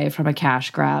cry from a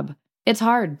cash grab. It's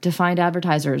hard to find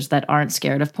advertisers that aren't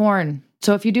scared of porn.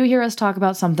 So if you do hear us talk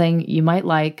about something you might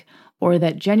like or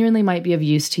that genuinely might be of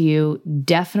use to you,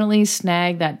 definitely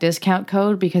snag that discount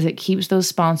code because it keeps those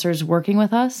sponsors working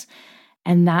with us.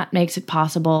 And that makes it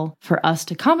possible for us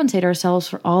to compensate ourselves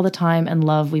for all the time and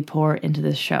love we pour into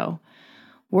this show.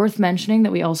 Worth mentioning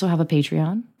that we also have a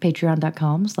Patreon,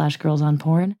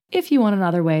 patreon.com/girlsonporn, if you want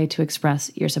another way to express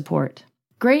your support.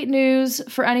 Great news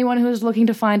for anyone who is looking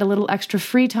to find a little extra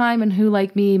free time and who,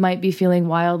 like me, might be feeling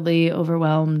wildly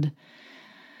overwhelmed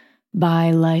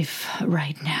by life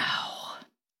right now.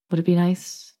 Would it be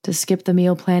nice to skip the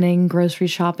meal planning, grocery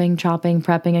shopping, chopping,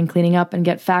 prepping, and cleaning up and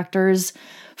get Factor's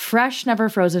fresh, never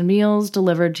frozen meals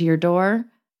delivered to your door?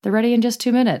 They're ready in just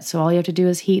 2 minutes, so all you have to do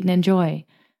is heat and enjoy.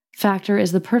 Factor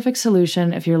is the perfect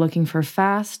solution if you're looking for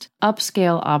fast,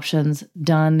 upscale options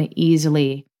done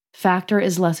easily. Factor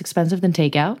is less expensive than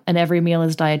takeout, and every meal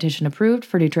is dietitian approved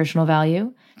for nutritional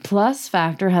value. Plus,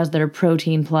 Factor has their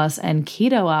Protein Plus and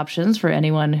Keto options for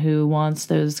anyone who wants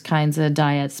those kinds of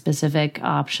diet-specific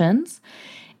options.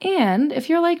 And if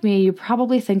you're like me, you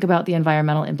probably think about the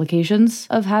environmental implications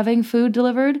of having food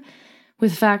delivered.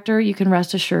 With Factor, you can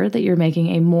rest assured that you're making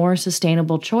a more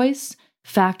sustainable choice.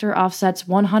 Factor offsets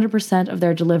 100% of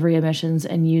their delivery emissions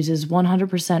and uses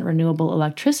 100% renewable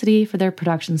electricity for their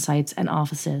production sites and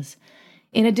offices.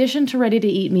 In addition to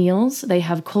ready-to-eat meals, they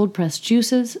have cold-pressed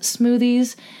juices,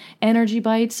 smoothies, energy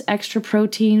bites, extra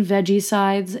protein, veggie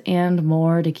sides, and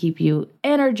more to keep you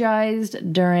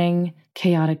energized during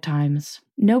chaotic times.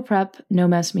 No prep, no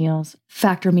mess meals.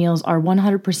 Factor meals are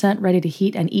 100% ready to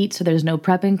heat and eat, so there's no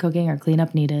prepping, cooking, or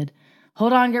cleanup needed.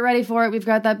 Hold on, get ready for it. We've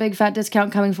got that big fat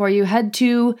discount coming for you. Head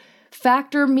to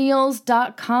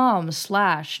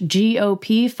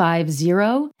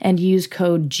factormeals.com/GOP50 and use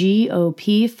code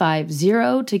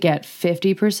GOP50 to get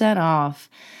 50% off.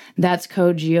 That's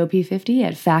code GOP50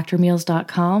 at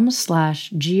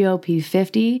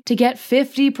factormeals.com/GOP50 to get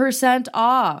 50%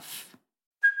 off.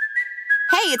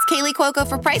 Hey, it's Kaylee Cuoco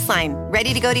for Priceline.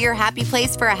 Ready to go to your happy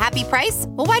place for a happy price?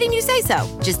 Well, why didn't you say so?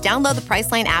 Just download the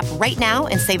Priceline app right now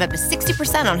and save up to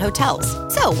 60% on hotels.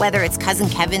 So whether it's Cousin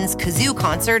Kevin's Kazoo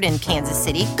Concert in Kansas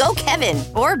City, go Kevin,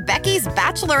 or Becky's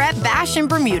Bachelorette Bash in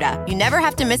Bermuda, you never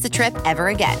have to miss a trip ever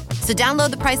again. So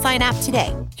download the Priceline app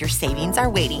today. Your savings are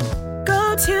waiting.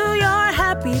 Go to your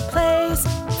happy place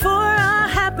for a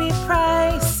happy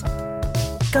price.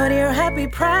 Go to your happy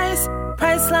price,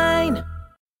 Priceline.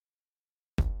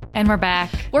 And we're back.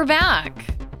 We're back.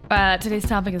 Today's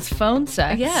topic is phone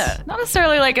sex. Yeah. Not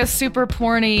necessarily like a super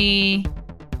porny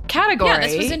category. Yeah,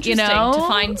 this was interesting to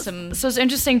find some. So it's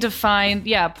interesting to find,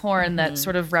 porn that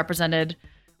sort of represented.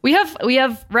 We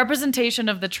have representation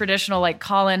of the traditional like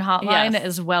call-in hotline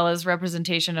as well as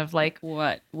representation of like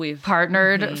what we've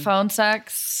partnered phone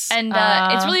sex. And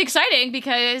it's really exciting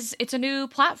because it's a new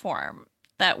platform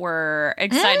that we're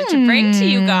excited to bring to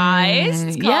you guys.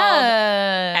 It's called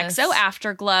XO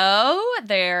Afterglow.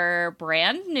 They're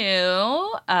brand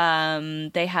new.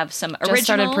 They have some originals. Just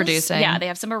started producing. Yeah, they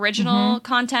have some original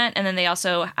content, and then they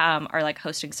also are like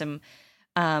hosting some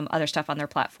other stuff on their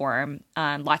platform.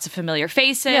 Lots of familiar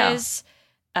faces.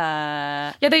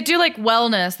 They do like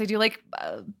wellness. They do like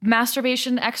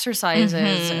masturbation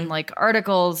exercises and like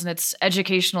articles, and it's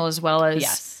educational as well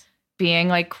as being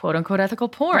like quote unquote ethical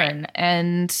porn. Right.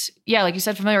 And like you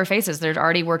said, familiar faces. They're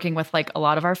already working with like a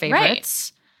lot of our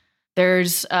favorites. Right.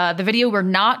 There's the video we're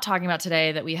not talking about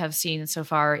today that we have seen so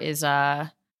far is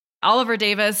Oliver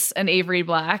Davis and Avery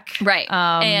Black. Right.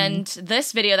 And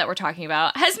this video that we're talking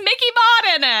about has Mickey Maud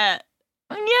in it.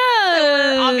 Yeah. So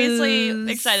we're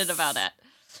obviously excited about it.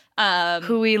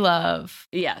 Who we love.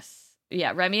 Yes.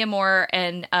 Yeah. Remy Amore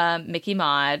and Mickey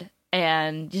Maud.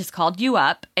 And just called You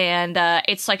Up. And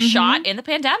it's like shot in the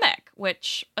pandemic,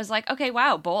 which was like, okay,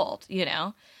 wow, bold, you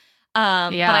know? But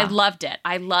I loved it.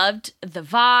 I loved the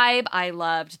vibe. I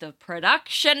loved the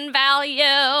production value.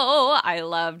 I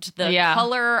loved the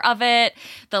color of it.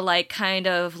 The like kind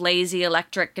of lazy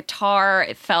electric guitar.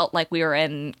 It felt like we were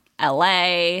in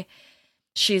LA.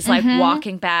 She's like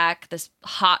walking back. This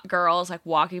hot girl's like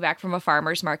walking back from a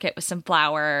farmer's market with some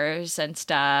flowers and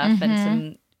stuff and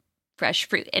some fresh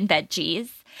fruit and veggies,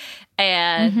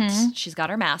 and she's got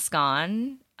her mask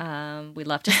on. We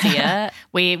love to see it.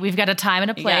 We've got a time and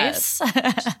a place.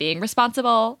 She's being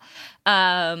responsible.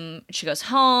 She goes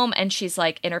home and she's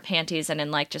like in her panties and in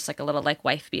like just like a little like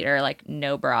wife beater, like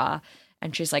no bra,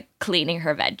 and she's like cleaning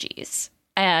her veggies.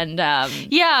 And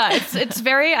it's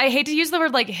very, I hate to use the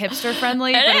word like hipster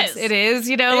friendly, but it is,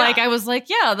 you know, like I was like,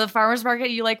 the farmer's market,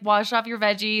 you like wash off your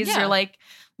veggies, you're like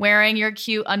wearing your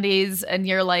cute undies and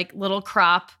your like little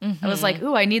crop. I was like,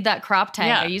 ooh, I need that crop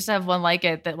tank. I used to have one like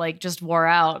it that like just wore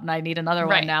out, and I need another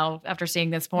one now after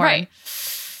seeing this porn. Right.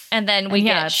 And then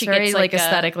she very gets like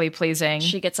aesthetically pleasing.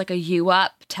 She gets like a "you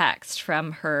up" text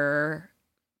from her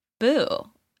boo.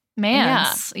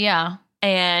 Mans. Yeah.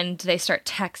 And they start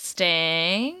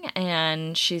texting,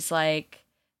 and she's like,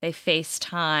 they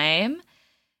FaceTime.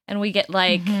 And we get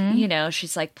like, you know,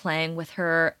 she's like playing with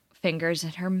her fingers in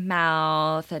her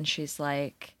mouth, and she's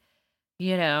like,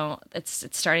 you know, it's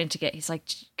starting to get, he's like,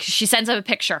 she sends him a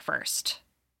picture first.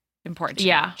 Important to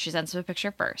me. She sends him a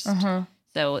picture first.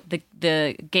 So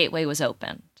the gateway was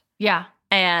opened. Yeah.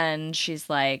 And she's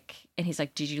like, and he's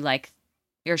like, did you like,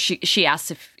 or she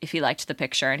asks if he liked the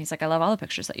picture, and he's like, I love all the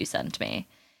pictures that you sent me.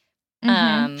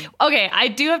 Okay, I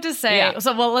do have to say,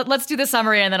 so let's do the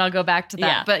summary and then I'll go back to that.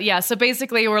 Yeah. But yeah, so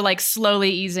basically we're like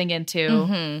slowly easing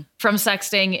into from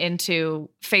sexting into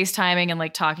FaceTiming and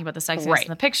like talking about the sexiness in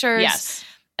the pictures. Yes.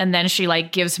 And then she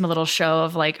like gives him a little show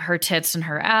of like her tits and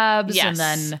her abs. Yes. And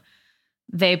then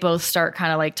they both start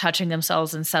kind of like touching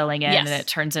themselves and settling in, and it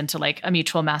turns into like a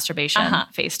mutual masturbation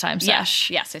FaceTime sesh.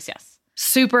 Yes.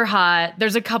 Super hot.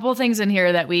 There's a couple things in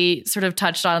here that we sort of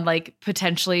touched on, like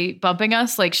potentially bumping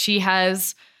us. Like she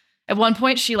has, at one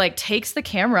point, she like takes the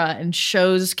camera and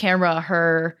shows camera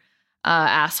her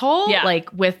asshole,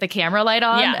 like with the camera light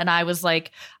on. And I was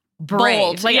like, brave.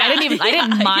 Bold. Like I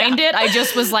didn't mind it. I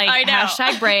just was like,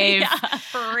 hashtag brave.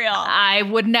 For real. I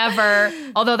would never,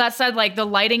 although that said, like the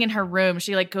lighting in her room,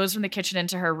 she like goes from the kitchen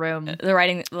into her room. The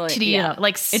writing, You know,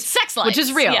 like it's sex lights. which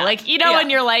is real. Like, you know,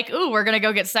 when you're like, ooh, we're going to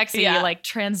go get sexy, you like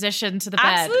transition to the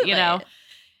bed, you know?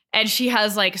 And she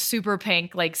has like super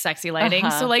pink, like sexy lighting.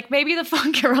 So like maybe the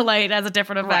phone camera light has a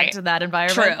different effect in that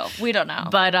environment. True. We don't know.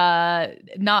 But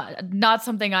not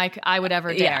something I would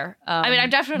ever dare. I mean, I'm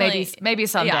definitely maybe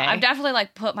someday. Yeah, I've definitely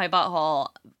like put my butthole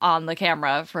on the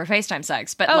camera for FaceTime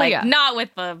sex, but not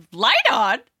with the light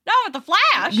on, not with the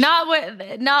flash,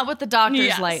 not with the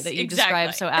doctor's light that you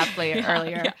described so aptly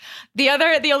earlier. Yeah.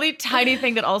 The only tiny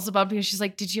thing that also bumped me is she's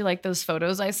like, "Did you like those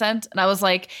photos I sent?" And I was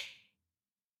like,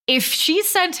 if she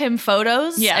sent him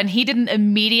photos and he didn't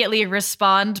immediately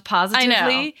respond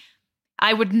positively,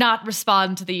 I would not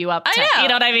respond to the you up text. You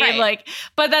know what I mean? Right. Like,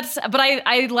 but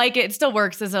I like it. It still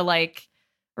works as a like,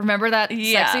 remember that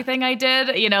sexy thing I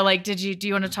did? You know, like, do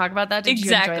you want to talk about that? Did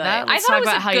you enjoy that? Let's talk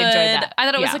about how you enjoyed that. I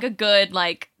thought it was like a good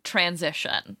like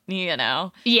transition, you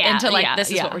know? Into like,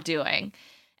 this is what we're doing.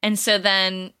 And so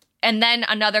then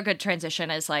another good transition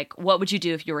is like, what would you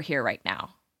do if you were here right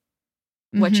now?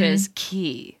 Which is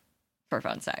key for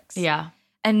phone sex. Yeah.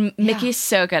 And Mickey's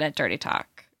so good at dirty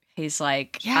talk. He's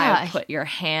like, I would put your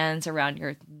hands around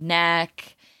your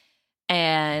neck.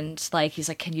 And like, he's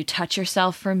like, can you touch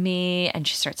yourself for me? And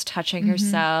she starts touching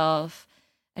herself.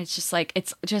 It's just like,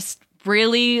 it's just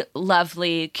really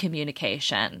lovely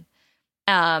communication.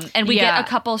 And we get a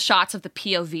couple shots of the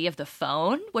POV of the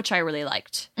phone, which I really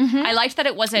liked. I liked that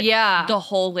it wasn't the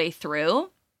whole way through.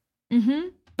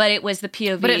 But it was the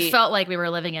POV. But it felt like we were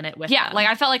living in it with them. Like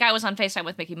I felt like I was on FaceTime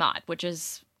with Mickey Mott, which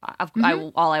is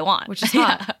all I want. Which is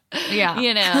hot.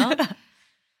 You know?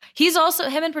 He's also,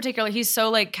 him in particular, he's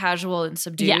so like casual and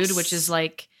subdued, which is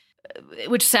like,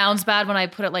 which sounds bad when I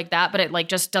put it like that, but it like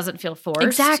just doesn't feel forced.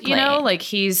 Exactly. You know, like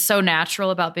he's so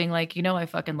natural about being like, you know, I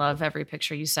fucking love every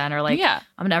picture you send, or like,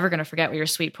 I'm never going to forget what your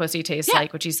sweet pussy tastes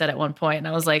like, which he said at one point. And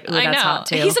I was like, ooh, that's hot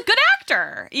too. He's a good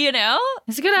actor, you know?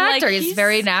 He's a good actor. Like, he's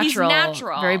very natural. He's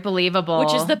natural. Very believable.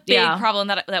 Which is the big problem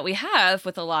that we have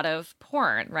with a lot of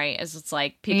porn, right? Is it's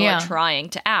like people are trying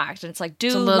to act, and it's like, do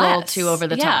less. It's a little too over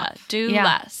the top. Do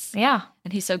less. Yeah.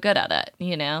 And he's so good at it,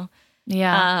 you know?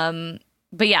 Yeah.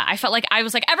 But yeah, I felt like I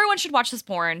was like, everyone should watch this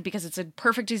porn because it's a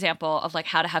perfect example of like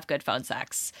how to have good phone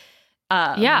sex.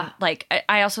 Like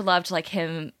I also loved like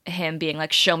him being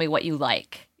like, show me what you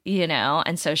like, you know?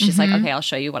 And so she's like, okay, I'll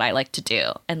show you what I like to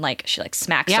do. And like, she like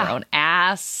smacks her own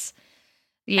ass.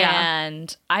 Yeah.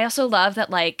 And I also love that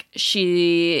like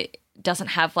she doesn't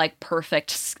have like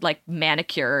perfect like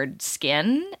manicured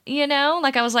skin, you know?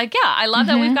 Like I was like, yeah, I love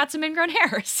that we've got some ingrown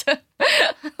hairs.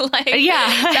 Like,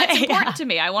 that's important to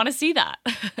me. I want to see that.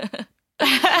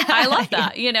 I love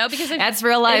that, you know, because that's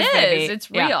real life. It is.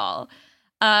 It's real.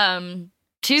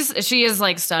 She is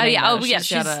like stunning. She's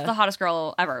the hottest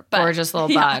girl ever. But, gorgeous little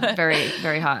bod. Very,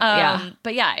 very hot.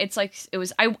 But yeah, it's like, it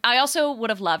was, I also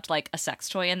would have loved like a sex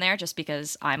toy in there just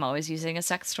because I'm always using a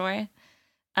sex toy.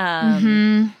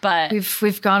 But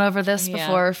we've gone over this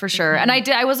before for sure. And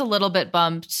I was a little bit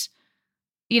bumped.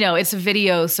 You know, it's a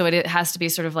video, so it has to be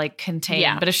sort of like contained.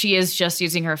 Yeah. But if she is just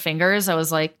using her fingers, I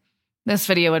was like, this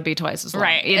video would be twice as long.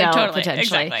 Right. You know, totally,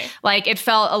 potentially. Exactly. Like it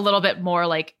felt a little bit more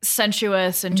like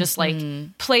sensuous and just like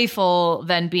playful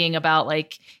than being about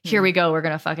like, here we go, we're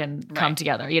gonna fucking come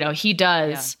together. You know, he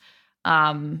does.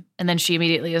 Yeah. And then she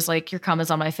immediately is like, your cum is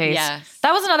on my face. Yes.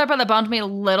 That was another part that bummed me a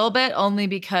little bit, only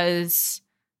because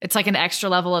it's like an extra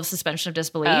level of suspension of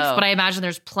disbelief. But I imagine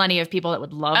there's plenty of people that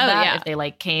would love that if they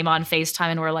like came on FaceTime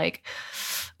and were like,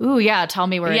 ooh, yeah, tell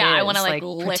me where it is. I want to like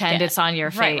pretend it's on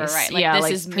your face. Right. Like, yeah, this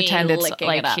like is pretend me it's licking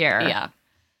like it up. here. Yeah.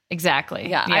 Exactly.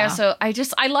 Yeah.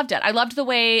 I loved it. I loved the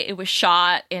way it was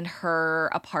shot in her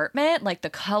apartment, like the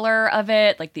color of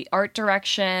it, like the art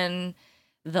direction,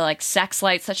 the like sex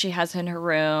lights that she has in her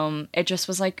room. It just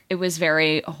was like, it was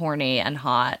very horny and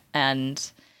hot. And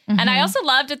I also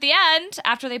loved at the end,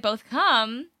 after they both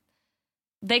come,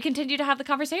 they continue to have the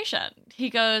conversation. She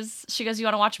goes, you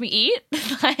want to watch me eat?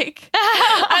 Like,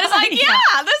 I was like,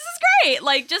 yeah, this is great.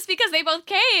 Like, just because they both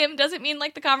came doesn't mean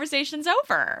like the conversation's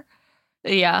over.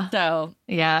 Yeah. So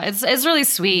yeah, it's really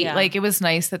sweet. Yeah. Like, it was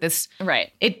nice that this,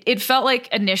 right. It felt like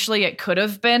initially it could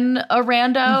have been a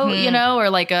rando, you know, or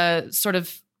like a sort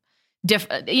of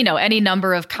any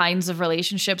number of kinds of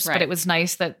relationships, but it was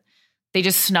nice that they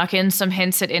just snuck in some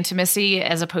hints at intimacy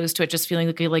as opposed to it just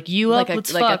feeling like you like up,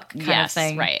 let's fuck kind of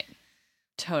thing. Right.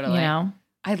 Totally. You know?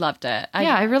 I loved it.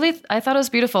 I thought it was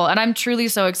beautiful. And I'm truly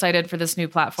so excited for this new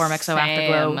platform, XO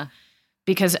Afterglow,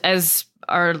 because as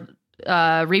our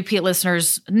repeat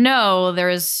listeners know, there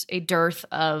is a dearth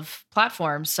of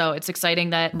platforms. So it's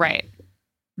exciting that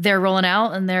they're rolling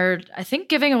out and they're, I think,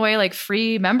 giving away like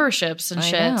free memberships and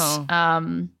shit. So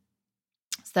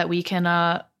that we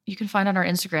can, you can find on our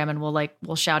Instagram, and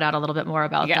we'll shout out a little bit more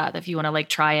about that if you want to like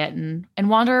try it and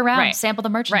wander around, sample the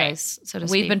merchandise. So to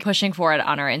speak. We've been pushing for it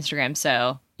on our Instagram.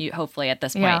 So hopefully at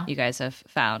this point you guys have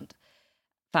found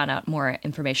out more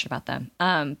information about them.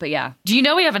 But yeah. Do you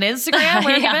know we have an Instagram?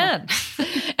 Where have you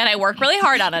been? And I work really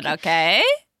hard on it, okay?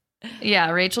 Yeah,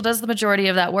 Rachel does the majority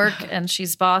of that work, and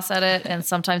she's boss at it, and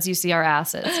sometimes you see our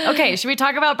asses. Okay, should we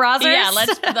talk about Brazzers? Yeah,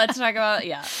 let's talk about,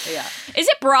 yeah. Is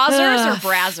it Brazzers or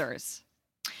Brazzers?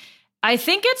 I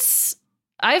think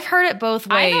I've heard it both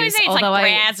ways. I always say it's like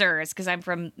Brazzers, because I'm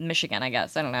from Michigan, I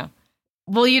guess. I don't know.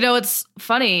 Well, what's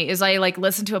funny is I like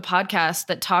listened to a podcast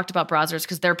that talked about Brazzers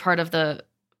because they're part of the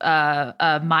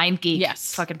Mind Geek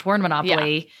fucking porn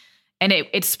monopoly. Yeah. And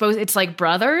it's like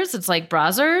brothers. It's like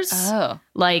Brazzers. Oh.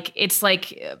 Like, it's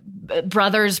like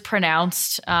brothers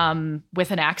pronounced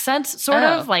with an accent, sort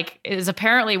of. Like, is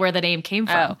apparently where the name came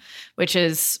from, which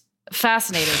is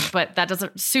fascinating. But that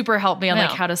doesn't super help me on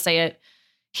like how to say it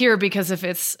here, because if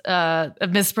it's a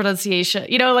mispronunciation,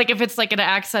 like if it's like an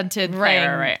accented thing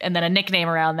and then a nickname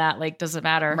around that, like, doesn't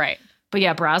matter. Right. But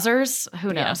yeah, Brazzers,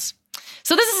 who knows?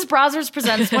 So this is Brazzers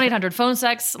Presents 1-800 Phone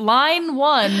Sex, Line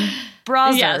 1,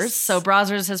 Brazzers. Yes. So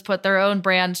Brazzers has put their own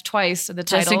brand twice in the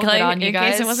title. Just in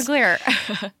case it wasn't clear.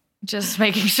 Just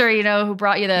making sure you know who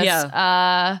brought you this.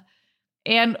 Yeah.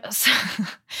 And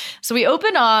so we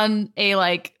open on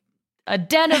a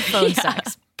den of phone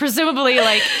sex. Presumably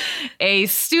like a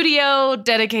studio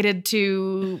dedicated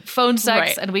to phone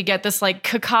sex, and we get this like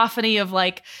cacophony of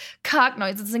like cock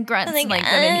noises and grunts and like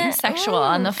women being sexual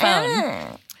on the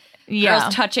phone. Yeah.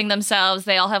 Girls touching themselves.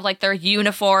 They all have like their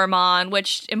uniform on,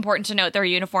 which, important to note, their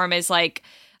uniform is like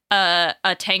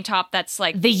a tank top that's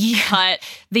like cut.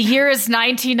 The year is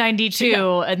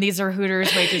 1992, and these are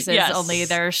Hooters waitresses. Only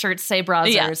their shirts say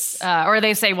Brazzers, or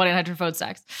they say 1-800 Phone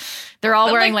Sex. They're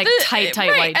all wearing like tight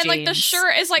white jeans, and like the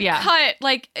shirt is like cut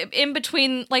like in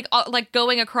between, like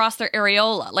going across their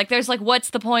areola. Like, there's like, what's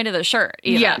the point of the shirt?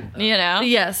 Even,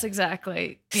 Yes,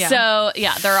 exactly. Yeah. So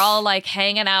they're all like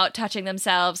hanging out, touching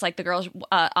themselves. Like the girls,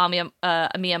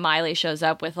 Amia Miley shows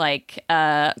up with like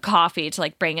coffee to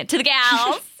like bring it to the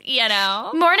gals.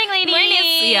 Morning, ladies.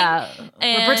 Morning. Yeah.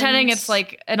 We're pretending it's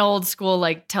like an old school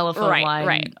like telephone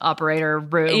line operator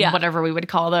room, whatever we would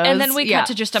call those. And then we cut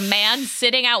to just a man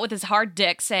sitting out with his hard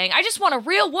dick saying, I just want a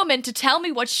real woman to tell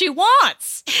me what she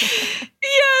wants.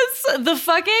 Yes. The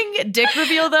fucking dick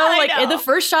reveal though, in the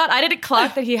first shot, I didn't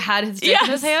clock that he had his dick in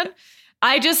his hand.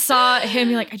 I just saw him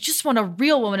be like, I just want a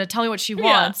real woman to tell me what she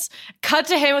wants. Cut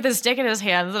to him with his dick in his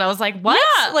hands, and I was like, what?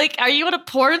 Yeah. Like, are you on a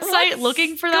porn site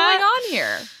looking for that? What's going on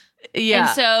here? Yeah.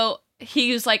 And so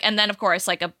he was like, and then of course,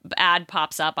 like a ad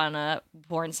pops up on a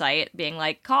porn site being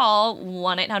like, call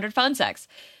 1-800 Phone Sex.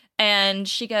 And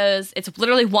she goes, it's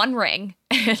literally one ring.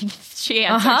 And she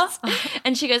answers.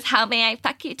 And she goes, how may I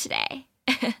fuck you today?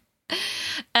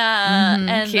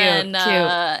 And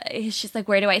cute. She's like,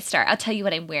 where do I start? I'll tell you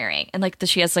what I'm wearing. And like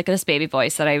she has like this baby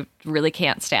voice that I really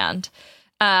can't stand.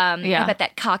 I bet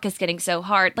that cock is getting so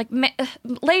hard. Like,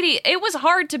 lady, it was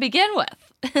hard to begin with.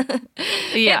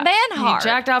 It man hard. He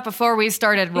jacked out before we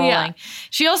started rolling. Yeah.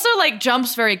 She also like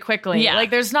jumps very quickly. Yeah. Like,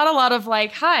 there's not a lot of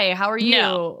like, hi, how are you?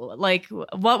 No. Like,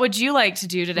 what would you like to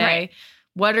do today? Right.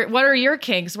 What are your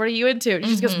kinks? What are you into? And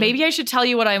she goes, maybe I should tell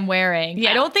you what I'm wearing.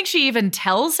 Yeah. I don't think she even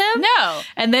tells him. No.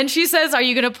 And then she says, are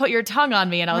you going to put your tongue on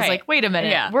me? And I was like, wait a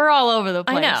minute. Yeah. We're all over the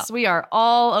place. I know. We are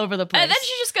all over the place. And then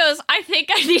she just goes, I think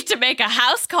I need to make a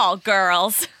house call,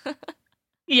 girls.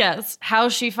 Yes. How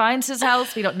she finds his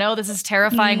house, we don't know. This is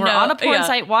terrifying. We're on a porn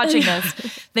site watching this,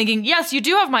 thinking, yes, you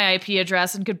do have my IP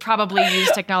address and could probably use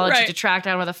technology to track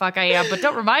down where the fuck I am, but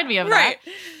don't remind me of that.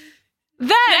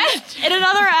 Then, in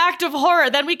another act of horror,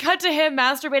 then we cut to him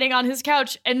masturbating on his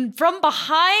couch, and from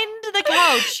behind the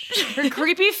couch, her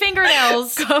creepy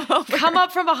fingernails come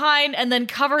up from behind and then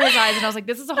cover his eyes. And I was like,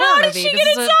 this is a horror movie. How did she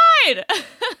get inside?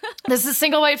 This is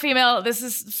single white female. This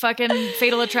is fucking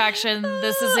Fatal Attraction.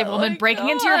 This is a woman breaking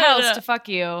into your house to fuck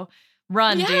you.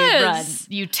 Run, dude, run.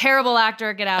 You terrible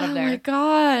actor, get out of there. Oh my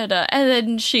God. And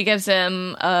then she gives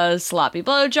him a sloppy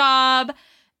blowjob,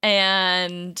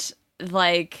 and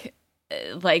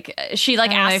she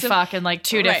like asks him, fuck in like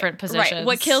two different positions. Right.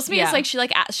 What kills me is like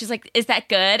she's like, is that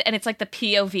good? And it's like the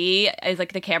POV, is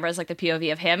like the camera is like the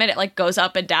POV of him, and it like goes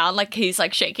up and down like he's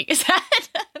like shaking his head.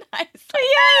 And I was like,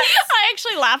 I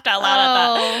actually laughed out loud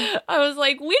at that. I was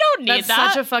like, we don't need That's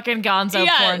that. such a fucking gonzo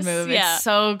porn move. Yeah. It's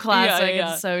so classic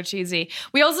and so cheesy.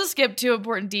 We also skipped two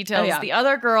important details. The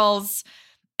other girls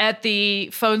at the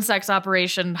phone sex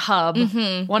operation hub,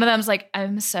 one of them's like,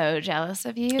 I'm so jealous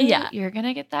of you. Yeah. You're going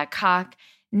to get that cock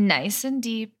nice and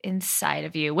deep inside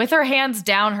of you with her hands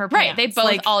down her pants. Right. They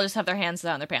both all just have their hands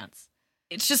down their pants.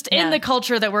 It's just in the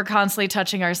culture that we're constantly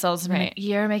touching ourselves. Right.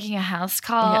 You're making a house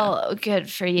call. Good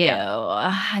for you.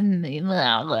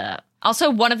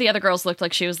 Also, one of the other girls looked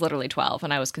like she was literally 12,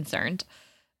 and I was concerned.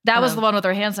 That was the one with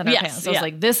her hands in her pants. I was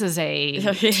like, this is a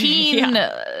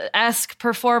teen-esque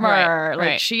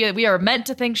performer. We are meant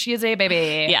to think she is a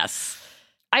baby. Yes.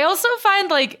 I also find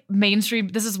like mainstream,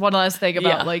 this is one last thing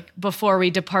about like before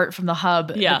we depart from the hub.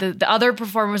 The other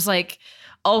performers like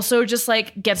also just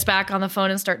like gets back on the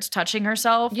phone and starts touching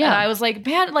herself. Yeah. And I was like,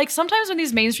 man, like sometimes when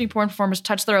these mainstream porn performers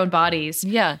touch their own bodies,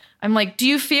 I'm like, do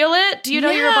you feel it? Do you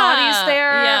know your body's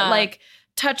there? Yeah. Like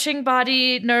touching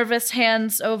body, nervous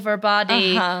hands over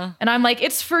body. And I'm like,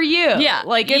 it's for you. Yeah.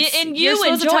 Like it's, and you're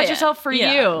supposed to touch yourself for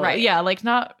you. Right. Yeah. Like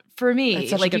not for me.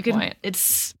 That's such like a good you can, point.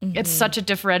 it's such a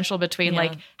differential between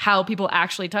like how people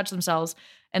actually touch themselves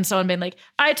and someone being like,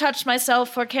 I touched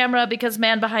myself for camera because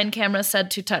man behind camera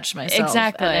said to touch myself.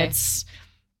 Exactly. And it's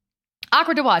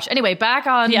awkward to watch. Anyway, back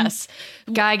on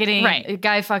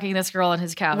guy fucking this girl on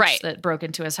his couch that broke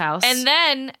into his house. And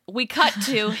then we cut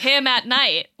to him at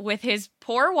night with his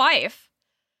poor wife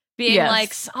being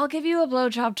like, I'll give you a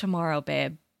blowjob tomorrow,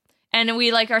 babe. And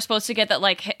we like are supposed to get that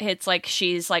like it's like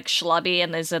she's like schlubby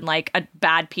and is in like a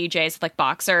bad PJs with like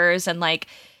boxers, and like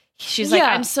she's like,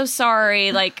 I'm so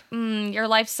sorry, like your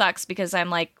life sucks because I'm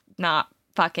like not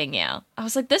fucking you. I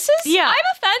was like, this is I'm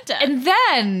offended.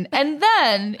 And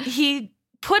then he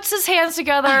puts his hands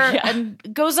together and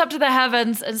goes up to the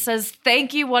heavens and says,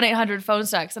 thank you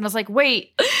 1-800-PHONE-SEX. And I was like,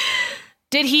 wait,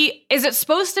 is it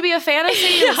supposed to be a fantasy?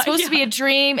 Is it supposed to be a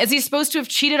dream? Is he supposed to have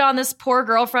cheated on this poor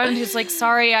girlfriend who's like,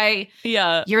 sorry,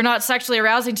 you're not sexually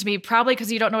arousing to me, probably because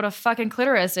you don't know what a fucking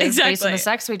clitoris is based on the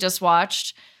sex we just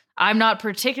watched. I'm not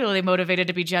particularly motivated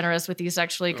to be generous with you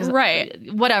sexually because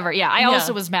whatever. Yeah. I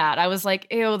also was mad. I was like,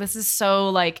 ew, this is so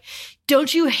like,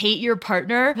 don't you hate your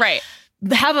partner? Right.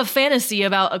 Have a fantasy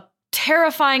about a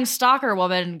terrifying stalker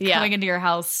woman coming into your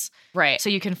house. Right. So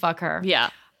you can fuck her. Yeah.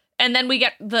 And then we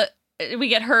get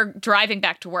her driving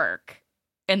back to work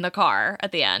in the car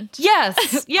at the end.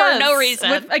 Yes. For no reason.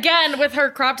 With her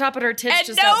crop top and her tits and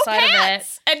just no outside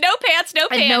pants. of it. And no pants, no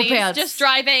panties. And no pants. Just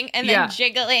driving and then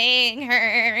jiggling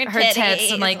her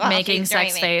tits and like making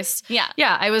sex face. Yeah.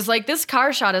 Yeah. I was like, this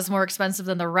car shot is more expensive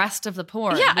than the rest of the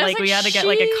porn. Yeah. Like we had to get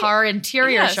like a car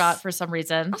interior shot for some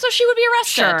reason. Also, she would be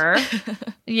arrested. Sure.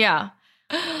 Yeah.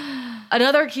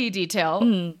 Another key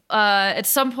detail. At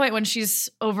some point when she's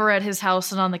over at his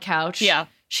house and on the couch,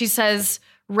 she says,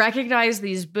 recognize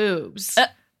these boobs.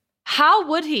 How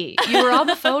would he? You were on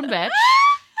the phone, bitch.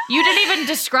 You didn't even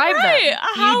describe them.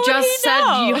 You just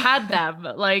said you had them.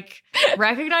 Like,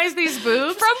 recognize these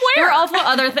boobs? From where? There were also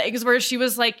other things where she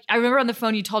was like, I remember on the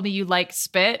phone you told me you like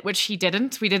spit, which he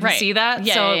didn't. We didn't see that.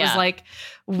 So it was like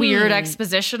weird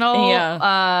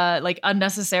expositional, like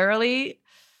unnecessarily.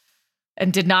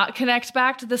 And did not connect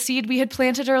back to the seed we had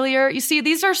planted earlier. You see,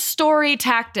 these are story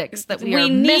tactics that we are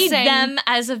missing. We need them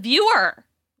as a viewer.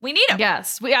 We need them.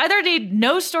 Yes. We either need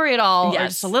no story at all or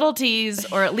just a little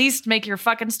tease, or at least make your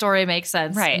fucking story make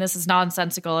sense. Right. And this is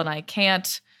nonsensical and I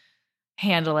can't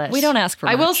handle it. We don't ask for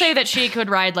much. I will say that she could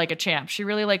ride like a champ. She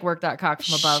really like worked that cock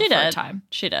from above for a time.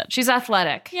 She did. She's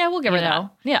athletic. Yeah, we'll give her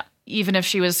that. Yeah. Even if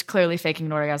she was clearly faking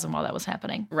an orgasm while that was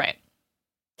happening. Right.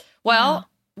 Well,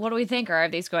 what do we think? Are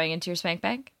these going into your spank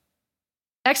bank?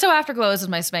 EXO Afterglow is in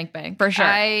my spank bank. For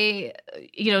sure.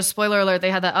 Spoiler alert,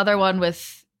 they had that other one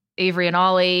with Avery and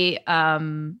Ollie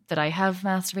that I have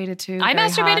masturbated to. I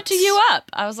masturbated hot. to You Up.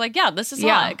 I was like, yeah, this is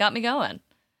hot. It got me going.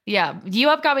 Yeah, You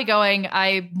Up got me going.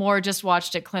 I more just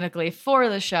watched it clinically for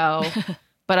the show,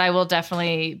 but I will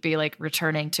definitely be like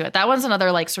returning to it. That one's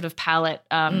another like sort of palate.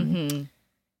 I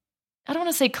don't want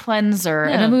to say cleanser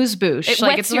and amuse-bouche. It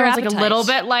like whets it's your like a appetite. little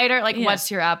bit lighter, like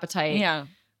whets your appetite. Yeah.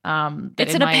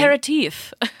 It's an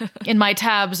aperitif. In my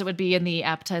tabs, it would be in the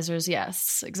appetizers.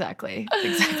 Yes, exactly.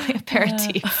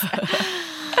 Aperitif.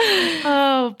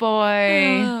 Oh,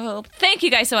 boy. Oh, thank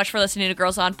you guys so much for listening to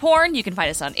Girls on Porn. You can find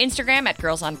us on Instagram at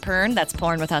Girls on Porn. That's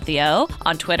porn without the O.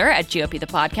 On Twitter at GOP the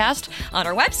Podcast. On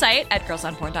our website at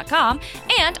girlsonporn.com.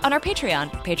 And on our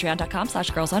Patreon,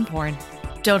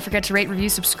 patreon.com/girlsonporn. Don't forget to rate, review,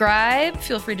 subscribe.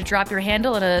 Feel free to drop your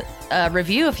handle in a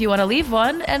review if you want to leave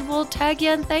one, and we'll tag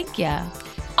you and thank you.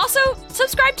 Also,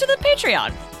 subscribe to the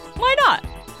Patreon. Why not?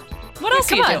 What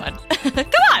else are you doing?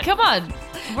 Come on.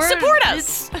 Support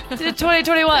us. It's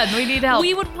 2021. We need help.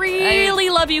 We would really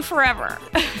love you forever.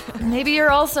 Maybe you're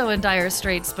also in dire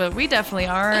straits, but we definitely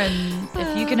are. And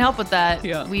if you can help with that,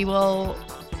 we will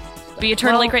be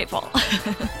eternally grateful.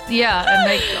 And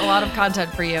make a lot of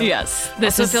content for you. Yes.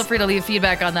 Feel free to leave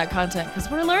feedback on that content because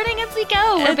we're learning as we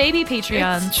go. We're baby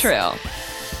Patreons. It's true.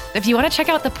 If you want to check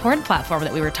out the porn platform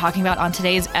that we were talking about on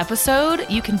today's episode,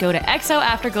 you can go to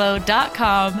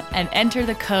xoafterglow.com and enter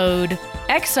the code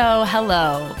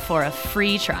XOHELLO for a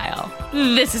free trial.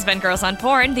 This has been Girls on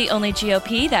Porn, the only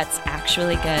GOP that's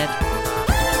actually good.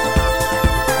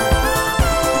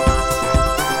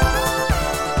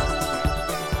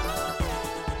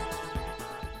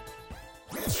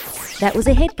 That was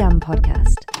a HeadGum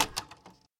podcast.